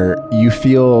where you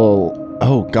feel,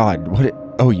 oh God,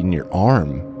 in your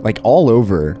arm. Like all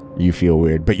over you feel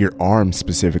weird, but your arm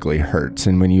specifically hurts.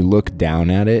 And when you look down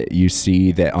at it, you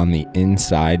see that on the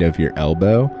inside of your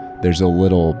elbow, there's a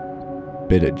little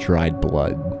bit of dried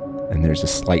blood and there's a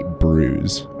slight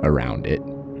bruise around it.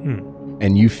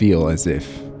 And you feel as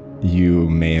if you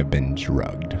may have been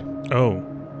drugged.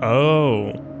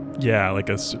 Oh. Yeah, like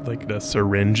a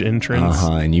syringe entrance.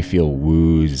 And you feel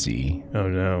woozy. Oh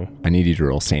no. I need you to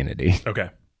roll sanity. Okay.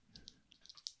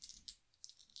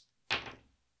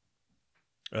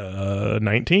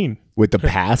 19. With the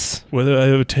pass, With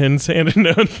a 10 sanity.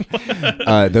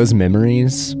 those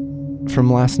memories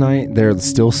from last night, they're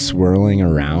still swirling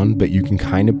around, but you can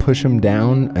kind of push them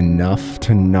down enough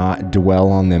to not dwell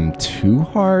on them too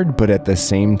hard. But at the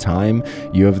same time,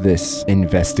 you have this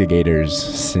investigator's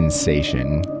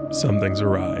sensation. Something's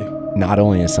awry. Not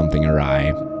only is something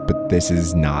awry, but this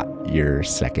is not your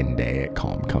second day at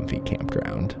Calm Comfy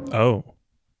Campground. Oh.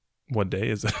 What day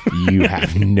is it? You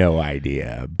have no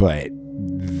idea, but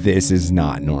this is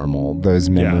not normal. Those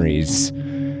memories,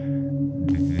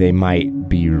 they might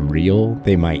be real,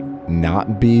 they might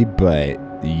not be, but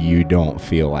you don't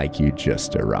feel like you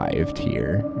just arrived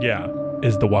here. Yeah.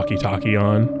 Is the walkie-talkie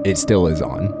on? It still is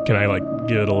on. Can I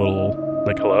give it a little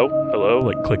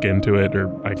hello, click into it, or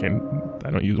I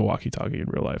don't use a walkie-talkie in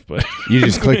real life, but You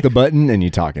just click the button and you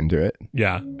talk into it.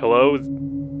 yeah. Hello,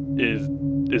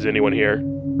 is anyone here?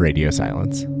 Radio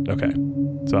silence. Okay.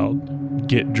 So I'll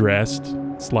get dressed,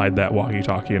 slide that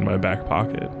walkie-talkie in my back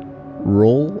pocket.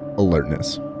 Roll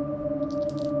alertness.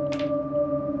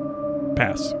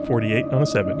 Pass. 48 on a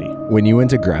 70. When you went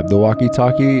to grab the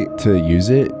walkie-talkie to use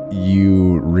it,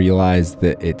 you realize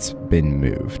that it's been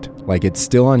moved. Like it's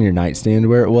still on your nightstand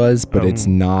where it was, but it's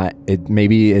not.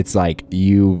 Maybe it's like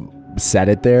you set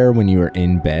it there when you were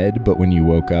in bed, but when you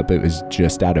woke up, it was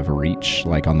just out of reach,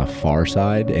 like on the far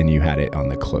side, and you had it on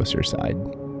the closer side.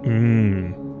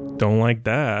 Don't like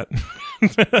that.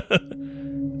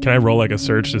 Can I roll a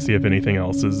search to see if anything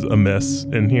else is amiss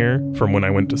in here from when I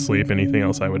went to sleep? Anything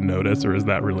else I would notice, or is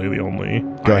that really the only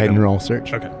Go ahead item? and roll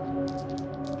search. Okay.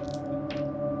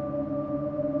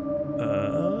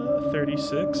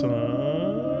 36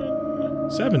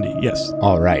 on 70. Yes.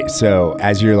 All right. So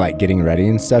as you're getting ready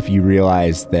and stuff, you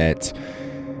realize that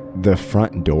the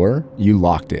front door, you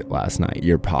locked it last night.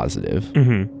 You're positive.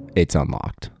 Mm-hmm. It's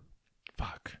unlocked.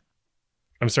 Fuck.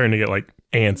 I'm starting to get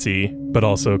antsy, but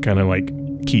also kind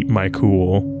of keep my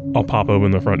cool. I'll pop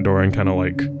open the front door and kind of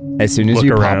As soon as look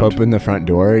you around. pop open the front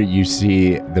door, you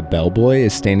see the bellboy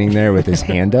is standing there with his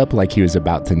hand up like he was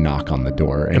about to knock on the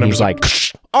door. And I'm he's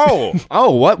just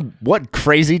what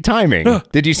crazy timing.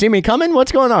 Did you see me coming?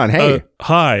 What's going on? Hey,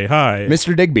 hi.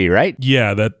 Mr. Digby, right?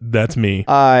 Yeah, that's me.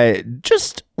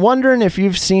 Just wondering if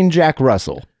you've seen Jack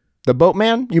Russell, the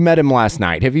boatman. You met him last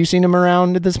night. Have you seen him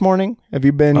around this morning? Have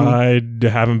you been? I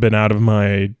haven't been out of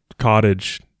my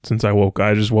cottage since I woke.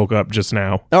 I just woke up just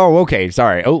now. Oh, okay.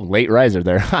 Sorry. Oh, late riser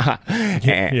there.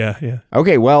 Yeah.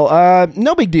 Okay. Well,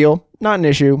 no big deal. Not an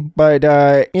issue. But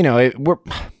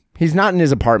he's not in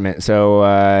his apartment,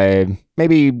 so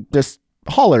maybe just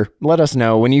holler. Let us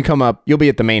know when you come up. You'll be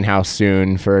at the main house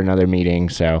soon for another meeting.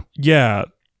 So Yeah.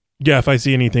 If I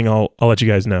see anything, I'll let you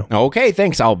guys know. okay.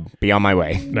 Thanks. I'll be on my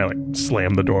way. And I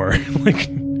slam the door.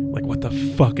 What the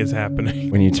fuck is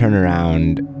happening? When you turn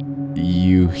around,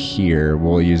 you hear.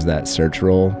 We'll use that search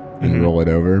roll and roll it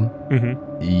over.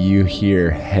 Mm-hmm. You hear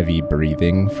heavy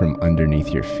breathing from underneath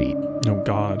your feet. Oh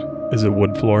God. Is it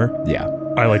wood floor? Yeah.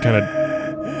 I kind of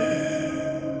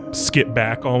skip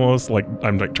back almost,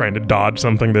 I'm trying to dodge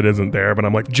something that isn't there, but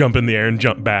I'm jump in the air and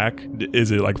jump back.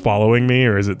 Is it following me,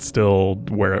 or is it still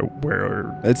where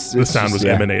It's the sound just- was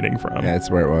yeah. emanating from? Yeah, that's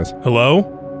where it was.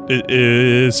 Hello?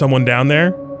 Is someone down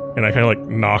there? And I kind of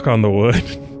knock on the wood.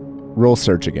 Roll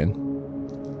search again.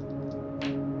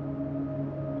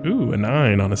 Ooh, a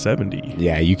 9 on a 70.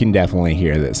 Yeah, you can definitely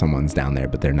hear that someone's down there,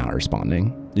 but they're not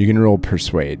responding. You can roll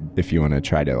persuade if you want to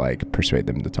try to persuade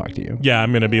them to talk to you. Yeah,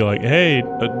 I'm gonna be hey,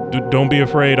 don't be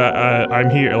afraid. I'm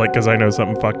here, because I know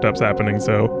something fucked up's happening.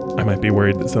 So I might be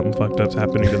worried that something fucked up's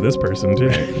happening to this person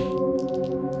too.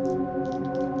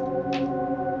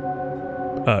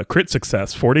 Crit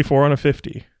success, 44 on a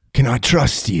 50. Can I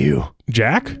trust you?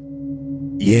 Jack?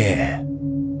 Yeah,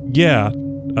 Yeah.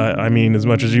 I mean, as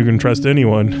much as you can trust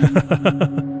anyone.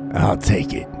 I'll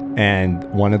take it. And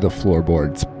one of the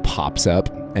floorboards pops up,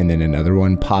 and then another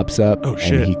one pops up. Oh,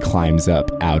 shit. And he climbs up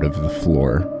out of the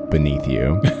floor beneath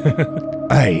you.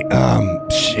 Hey,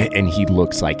 shit. And he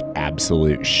looks like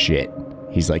absolute shit.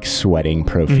 He's sweating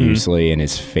profusely, and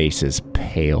his face is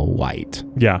pale white.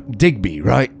 Yeah. Digby,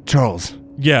 right? Charles.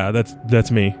 Yeah,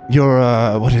 that's me. You're,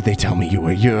 what did they tell me you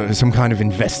were? You're some kind of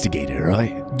investigator,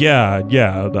 right? Yeah,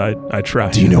 I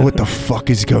tried. Do you know what the fuck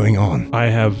is going on? I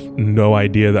have no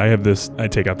idea. I have this. I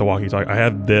take out the walkie-talkie. I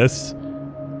have this.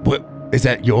 What? Is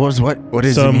that yours? What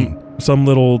does it mean? Some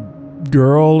little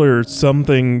girl or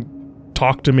something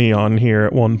talked to me on here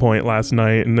at one point last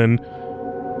night, and then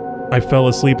I fell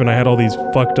asleep and I had all these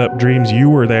fucked up dreams. You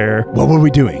were there. What were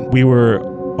we doing? We were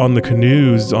on the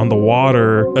canoes on the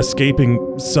water,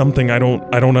 escaping something I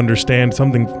don't understand,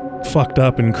 something fucked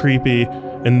up and creepy.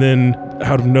 And then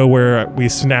out of nowhere, we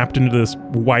snapped into this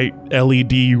white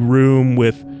LED room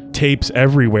with tapes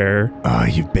everywhere. Oh,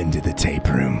 you've been to the tape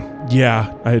room.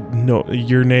 Yeah, I know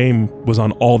your name was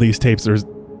on all these tapes. There's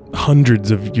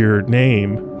hundreds of your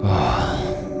name.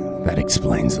 Oh, that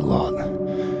explains a lot.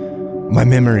 My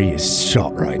memory is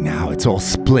shot right now. It's all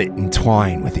split and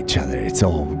twined with each other. It's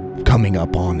all coming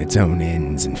up on its own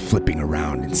ends and flipping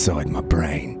around inside my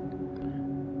brain.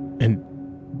 And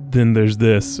then there's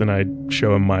this, and I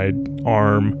show him my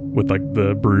arm with like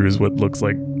the bruise, what looks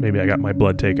like maybe I got my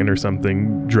blood taken or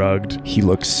something, drugged. He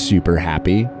looks super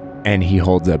happy, and he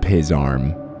holds up his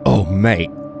arm. Oh, mate.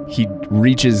 He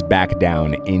reaches back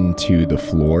down into the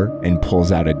floor and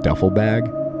pulls out a duffel bag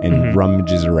and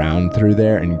rummages around through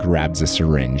there and grabs a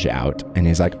syringe out. And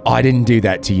he's like, I didn't do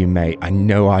that to you, mate. I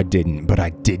know I didn't, but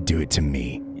I did do it to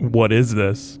me. What is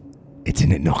this? It's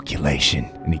an inoculation.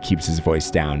 And he keeps his voice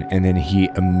down. And then he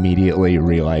immediately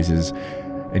realizes,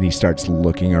 and he starts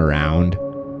looking around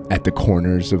at the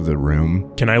corners of the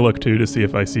room. Can I look too to see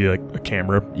if I see like a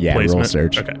camera placement? Roll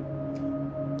search. Okay.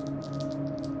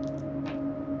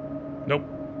 Nope.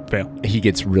 Fail. He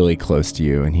gets really close to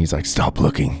you and he's like, stop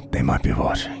looking. They might be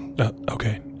watching.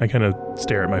 Okay. I kind of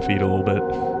stare at my feet a little bit.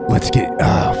 Let's get,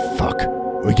 fuck.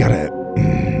 We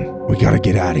gotta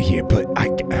get out of here, but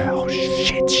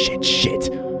shit.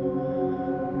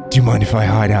 Do you mind if I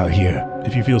hide out here?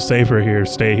 If you feel safer here,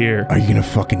 stay here. Are you gonna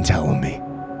fucking tell me?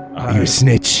 Are you a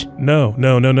snitch? No.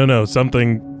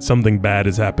 Something bad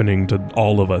is happening to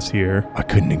all of us here. I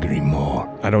couldn't agree more.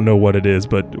 I don't know what it is,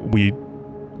 but we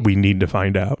need to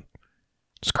find out.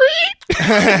 Scream!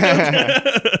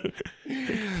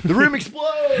 The room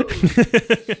explodes!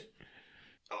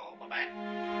 Oh, my bad.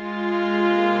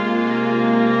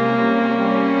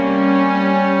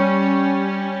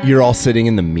 You're all sitting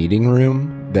in the meeting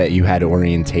room that you had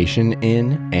orientation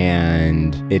in,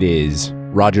 and it is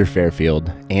Roger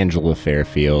Fairfield, Angela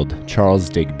Fairfield, Charles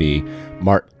Digby,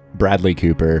 Bradley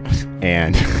Cooper,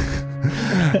 and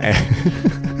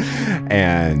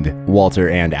and Walter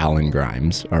and Alan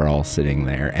Grimes are all sitting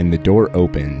there, and the door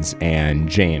opens and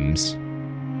James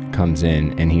comes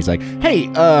in and he's like, hey,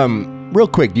 real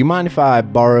quick, do you mind if I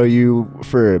borrow you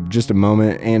for just a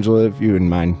moment, Angela, if you wouldn't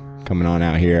mind coming on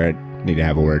out here? I need to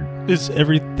have a word. Is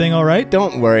everything all right?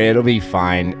 Don't worry, it'll be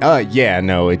fine. Yeah,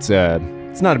 no, it's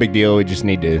not a big deal. We just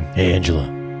need to Hey, Angela,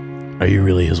 are you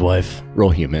really his wife?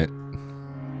 roll human.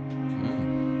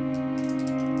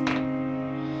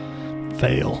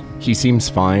 Fail. He seems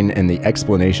fine, and the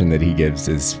explanation that he gives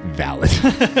is valid.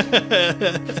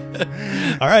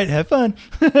 All right, have fun.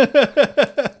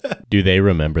 Do they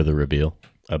remember the reveal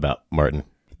about Martin?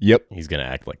 Yep. He's going to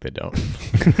act like they don't.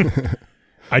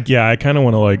 I kind of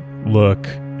want to like look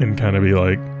and kind of be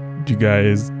like, do you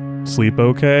guys sleep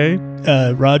okay?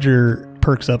 Roger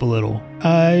perks up a little.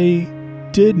 I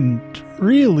didn't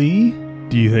really.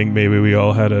 Do you think maybe we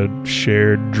all had a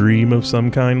shared dream of some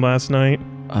kind last night?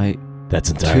 That's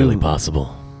entirely Two.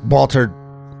 possible. Walter,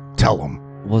 tell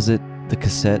him. Was it the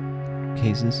cassette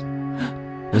cases?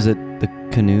 Was it the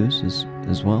canoes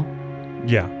as well?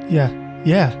 Yeah. Yeah.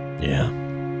 Yeah.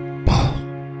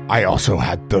 I also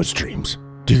had those dreams.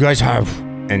 Do you guys have...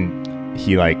 And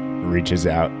he, reaches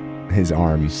out his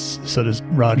arms. So does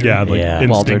Roger. Yeah, Yeah.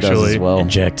 Walter does as instinctually. well.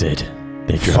 Injected.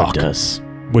 They drugged us.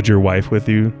 Was your wife with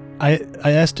you? I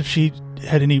asked if she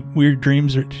had any weird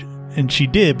dreams, and she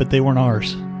did, but they weren't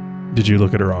ours. Did you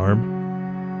look at her arm?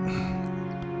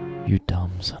 You dumb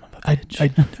son of a bitch.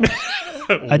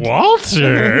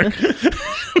 Walter!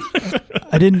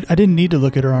 I didn't need to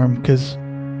look at her arm because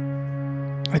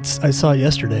I saw it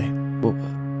yesterday.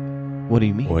 What do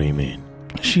you mean? What do you mean?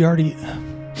 She already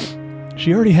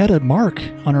had a mark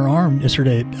on her arm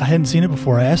yesterday. I hadn't seen it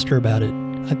before. I asked her about it.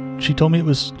 She told me it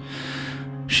was.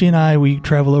 She and we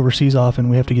travel overseas often.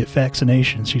 We have to get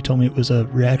vaccinations. She told me it was a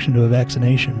reaction to a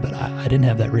vaccination, but I didn't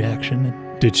have that reaction.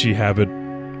 Did she have it?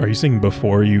 Are you saying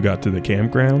before you got to the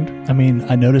campground? I mean,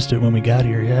 I noticed it when we got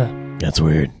here. Yeah. That's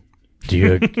weird. Do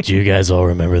you guys all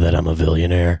remember that I'm a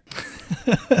billionaire?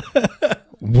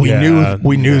 We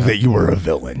knew that you were a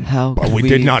villain. How But could we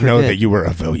did not know forget? that you were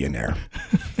a billionaire.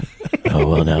 Oh,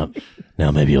 well, now Now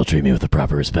maybe you'll treat me with the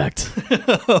proper respect.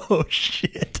 Oh,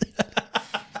 shit.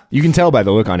 You can tell by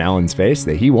the look on Alan's face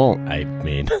that he won't. I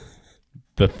mean,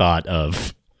 the thought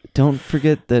of Don't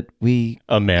forget that we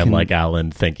a man can- like Alan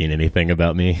thinking anything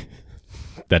about me,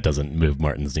 that doesn't move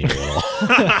Martin's needle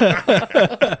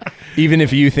at all. Even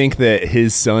if you think that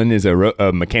his son is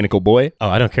a mechanical boy. Oh,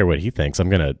 I don't care what he thinks. I'm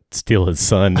going to steal his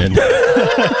son and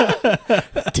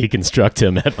deconstruct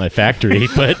him at my factory.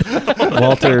 But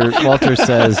Walter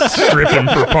says, Strip him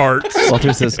for parts.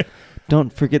 Walter says,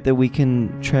 don't forget that we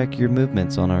can track your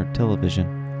movements on our television.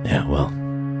 yeah, well,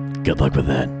 good luck with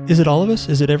that. Is it all of us?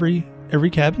 Is it every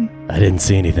cabin? I didn't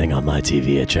see anything on my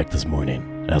TV. I checked this morning.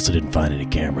 I also didn't find any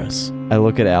cameras. I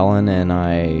look at Alan and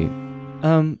I,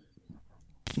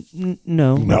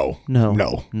 no.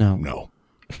 No.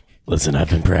 Listen, I've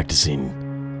been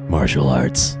practicing martial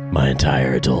arts my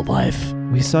entire adult life.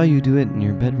 We saw you do it in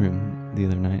your bedroom the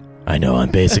other night. I know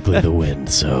I'm basically the wind,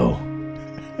 so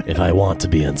if I want to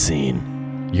be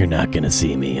unseen, you're not going to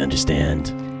see me, understand?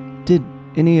 Did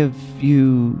any of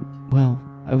you, well,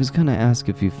 I was going to ask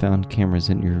if you found cameras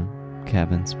in your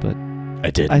cabins, but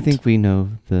I didn't. I think we know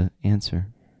the answer.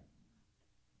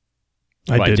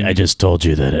 I didn't. I just told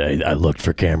you that I looked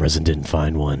for cameras and didn't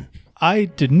find one. I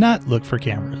did not look for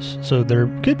cameras, so there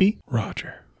could be.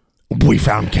 Roger. We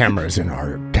found cameras in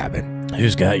our cabin.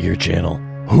 Who's got your channel?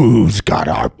 Who's got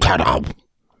our channel?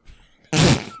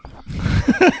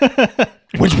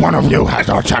 Which one of you has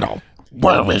our channel?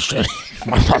 Where is it?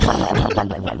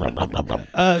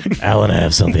 Alan, I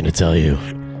have something to tell you.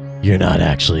 You're not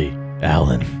actually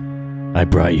Alan. I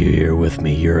brought you here with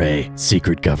me. You're a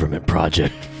secret government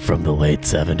project from the late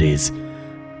 70s.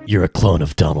 You're a clone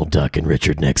of Donald Duck and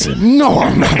Richard Nixon. No,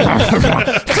 I'm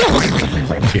not.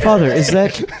 Father, is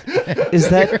that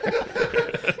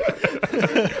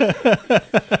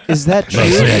true?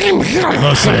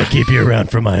 Mostly I keep you around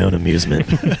for my own amusement.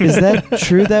 Is that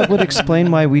true? That would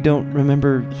explain why we don't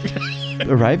remember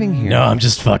arriving here. No, I'm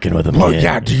just fucking with him. Well, kid.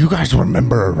 yeah, do you guys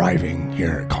remember arriving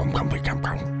here? Come.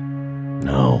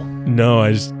 No. No,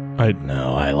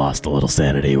 I lost a little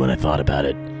sanity when I thought about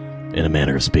it, in a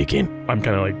manner of speaking. I'm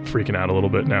kind of like freaking out a little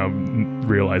bit now,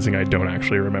 realizing I don't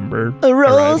actually remember. A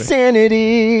roll arriving.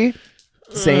 sanity.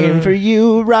 Same for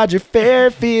you, Roger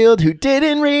Fairfield, who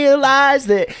didn't realize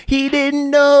that he didn't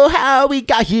know how we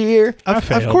got here. Of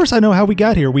failed. course I know how we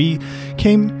got here. We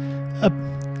came up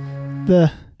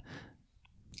the...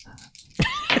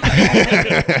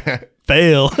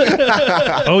 Fail.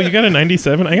 Oh, you got a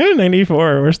 97? I got a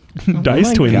 94. We're dice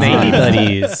my twins. God.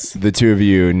 buddies. The two of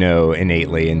you know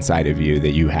innately inside of you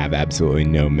that you have absolutely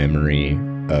no memory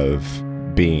of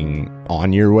being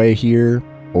on your way here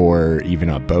or even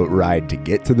a boat ride to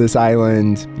get to this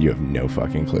island. You have no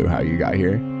fucking clue how you got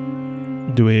here.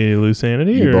 Do we lose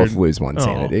sanity? You or? both lose one Oh.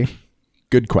 sanity.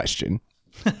 Good question.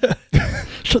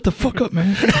 Shut the fuck up,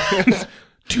 man.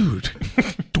 Dude,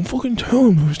 don't fucking tell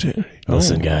him who's sanity.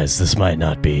 Listen, guys, this might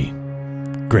not be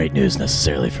great news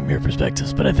necessarily from your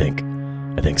perspectives, but I think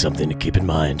something to keep in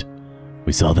mind.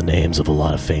 We saw the names of a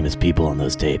lot of famous people on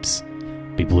those tapes.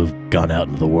 People who've gone out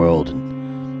into the world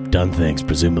and done things,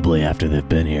 presumably after they've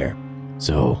been here.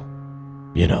 So,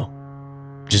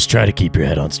 just try to keep your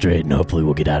head on straight and hopefully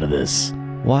we'll get out of this.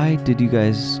 Why did you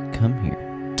guys come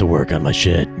here? To work on my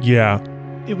shit. Yeah,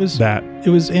 It was that. It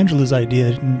was Angela's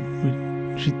idea.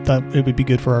 She thought it would be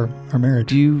good for our marriage.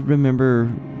 Do you remember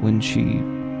when she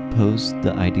posed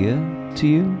the idea to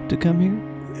you to come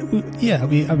here? Yeah,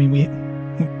 we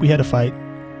had a fight.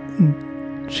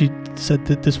 She said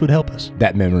that this would help us.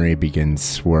 That memory begins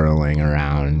swirling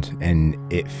around, and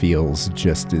it feels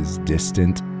just as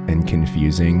distant and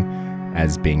confusing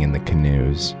as being in the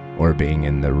canoes or being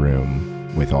in the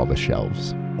room with all the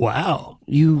shelves. Wow.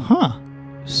 You Huh.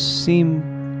 seem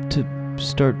to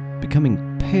start becoming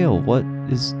pale. What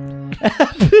is...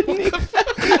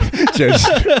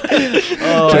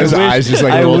 Joe's I eyes just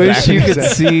like I rolled wish back you in his could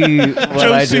head. see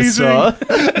what I just saw.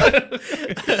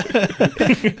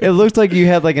 It looked like you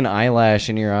had like an eyelash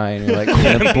in your eye and you're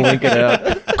like blink it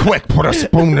out. Quick, put a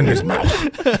spoon in his mouth.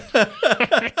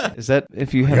 Is that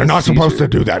if you have You're a not supposed to seizure?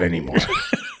 do that anymore.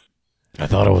 I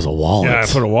thought it was a wallet. Yeah, I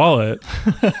put a wallet.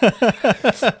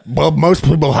 Well, most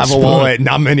people have a Spoon. wallet.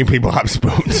 Not many people have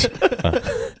spoons.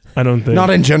 I don't think Not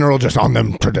in general, just on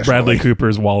them traditionally. Bradley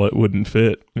Cooper's wallet wouldn't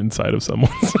fit inside of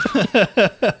someone's.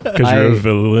 Because you're a I-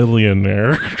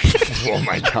 billionaire. Oh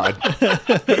my god.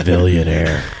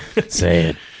 Billionaire. Say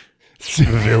it.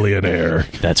 Billionaire.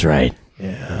 That's right.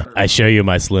 Yeah. I show you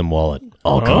my slim wallet.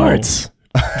 All Oh. cards.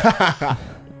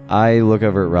 I look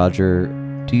over at Roger.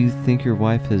 Do you think your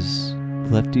wife has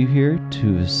left you here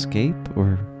to escape,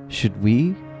 or should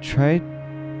we try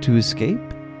to escape?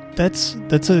 That's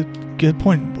a good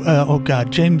point. Oh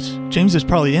God, James is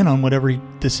probably in on whatever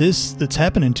this is that's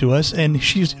happening to us, and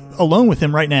she's alone with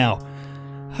him right now.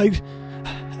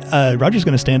 Roger's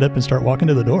going to stand up and start walking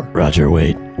to the door. Roger,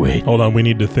 wait. Hold on, we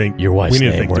need to think. Your wife's we need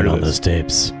to name think weren't through on this. those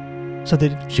tapes. So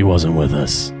She wasn't with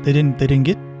us. they didn't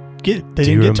get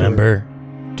Do you remember?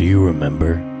 Do you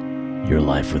remember your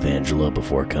life with Angela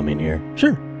before coming here? to her.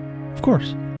 Sure, of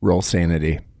course. Roll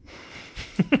sanity.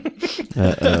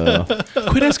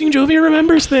 Quit asking Jovi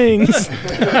remembers things.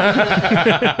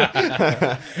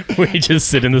 We just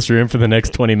sit in this room for the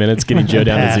next 20 minutes getting Joe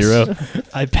down Pass. to 0.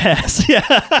 I pass. Yeah.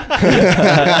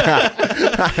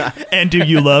 And do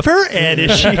you love her? And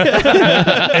is she?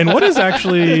 And what is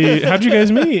actually? How'd you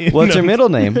guys meet? What's her middle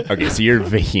name? Okay, so you're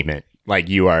vehement. Like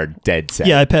you are dead set.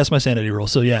 Yeah, I passed my sanity roll.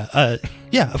 So yeah,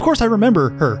 of course I remember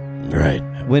her. Right.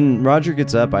 When Roger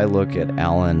gets up, I look at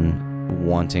Alan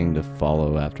wanting to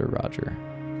follow after Roger.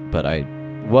 But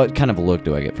what kind of look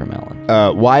do I get from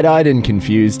Alan? Wide-eyed and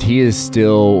confused, he is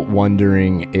still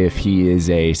wondering if he is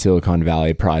a Silicon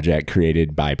Valley project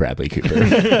created by Bradley Cooper.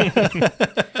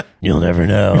 You'll never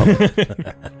know.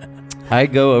 I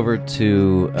go over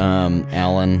to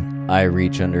Alan. I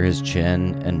reach under his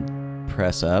chin and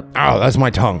press up. Oh, that's my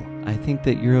tongue. I think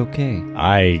that you're okay.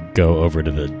 I go over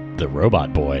to the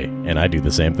robot boy and I do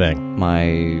the same thing.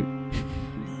 My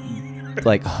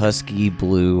like husky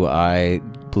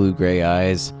blue-gray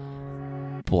eyes,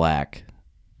 black.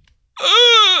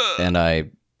 And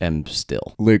I am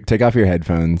still. Luke, take off your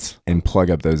headphones and plug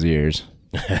up those ears.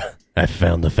 I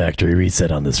found the factory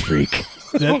reset on this freak.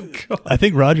 I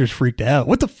think Roger's freaked out.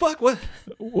 What the fuck? What?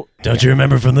 Don't you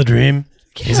remember from the dream?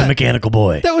 He's a mechanical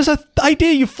boy. That was an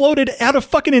idea you floated out of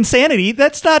fucking insanity.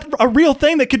 That's not a real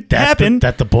thing that could happen.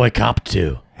 That the boy copped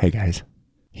to. Hey, guys.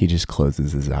 He just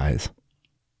closes his eyes.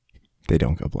 They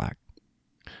don't go black.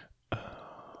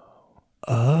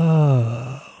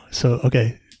 Oh. So,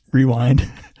 okay. Rewind.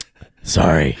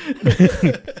 Sorry.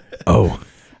 Oh,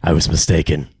 I was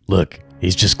mistaken. Look,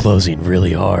 he's just closing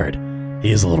really hard.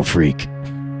 He is a little freak.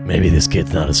 Maybe this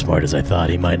kid's not as smart as I thought.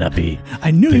 He might not be.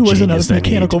 I knew the he wasn't genius a I need.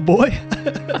 mechanical boy.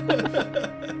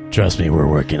 Trust me, we're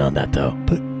working on that though.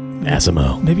 But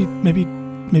Asimo.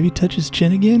 maybe touch his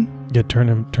chin again. Yeah,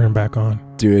 turn back on.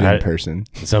 Do it I- in person.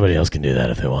 Somebody else can do that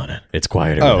if they want it. It's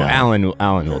quieter. Oh, without.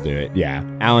 Alan will do it. Yeah.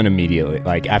 Alan immediately,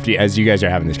 like as you guys are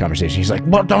having this conversation, he's like,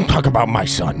 well, don't talk about my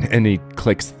son. And he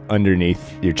clicks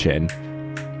underneath your chin.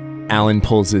 Alan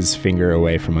pulls his finger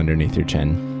away from underneath your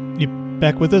chin. You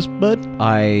back with us, bud?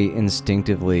 I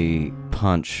instinctively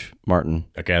punch Martin.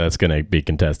 Okay, that's going to be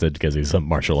contested because he's some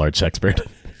martial arts expert.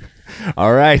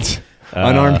 All right.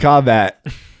 Unarmed combat.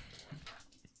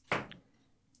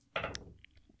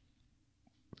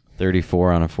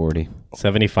 34 on a 40.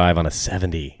 75 on a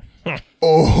 70.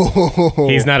 Oh.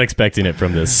 He's not expecting it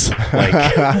from this, like,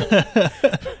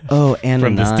 Oh, and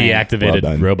from this a 9. Well deactivated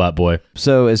done. robot boy.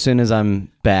 So as soon as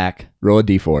I'm back, Roll a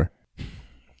d4.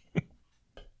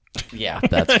 yeah,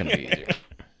 that's going to be easier.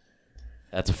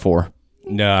 That's a 4.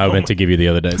 No, I meant to give you the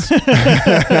other dice.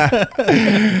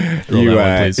 Roll You,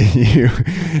 that one,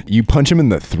 please. you punch him in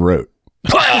the throat.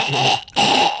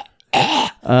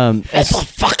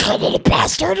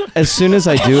 As soon as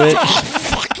I do it,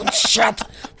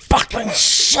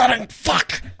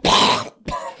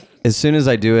 as soon as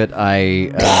I do it,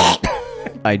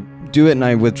 I do it and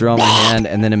I withdraw my hand,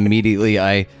 and then immediately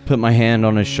I put my hand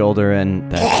on his shoulder,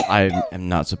 and I am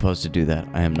not supposed to do that.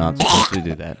 I am not supposed to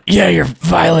do that. Yeah, you're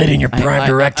violating your prime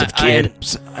directive, kid.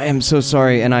 I am so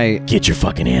sorry, and I Get your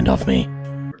fucking hand off me.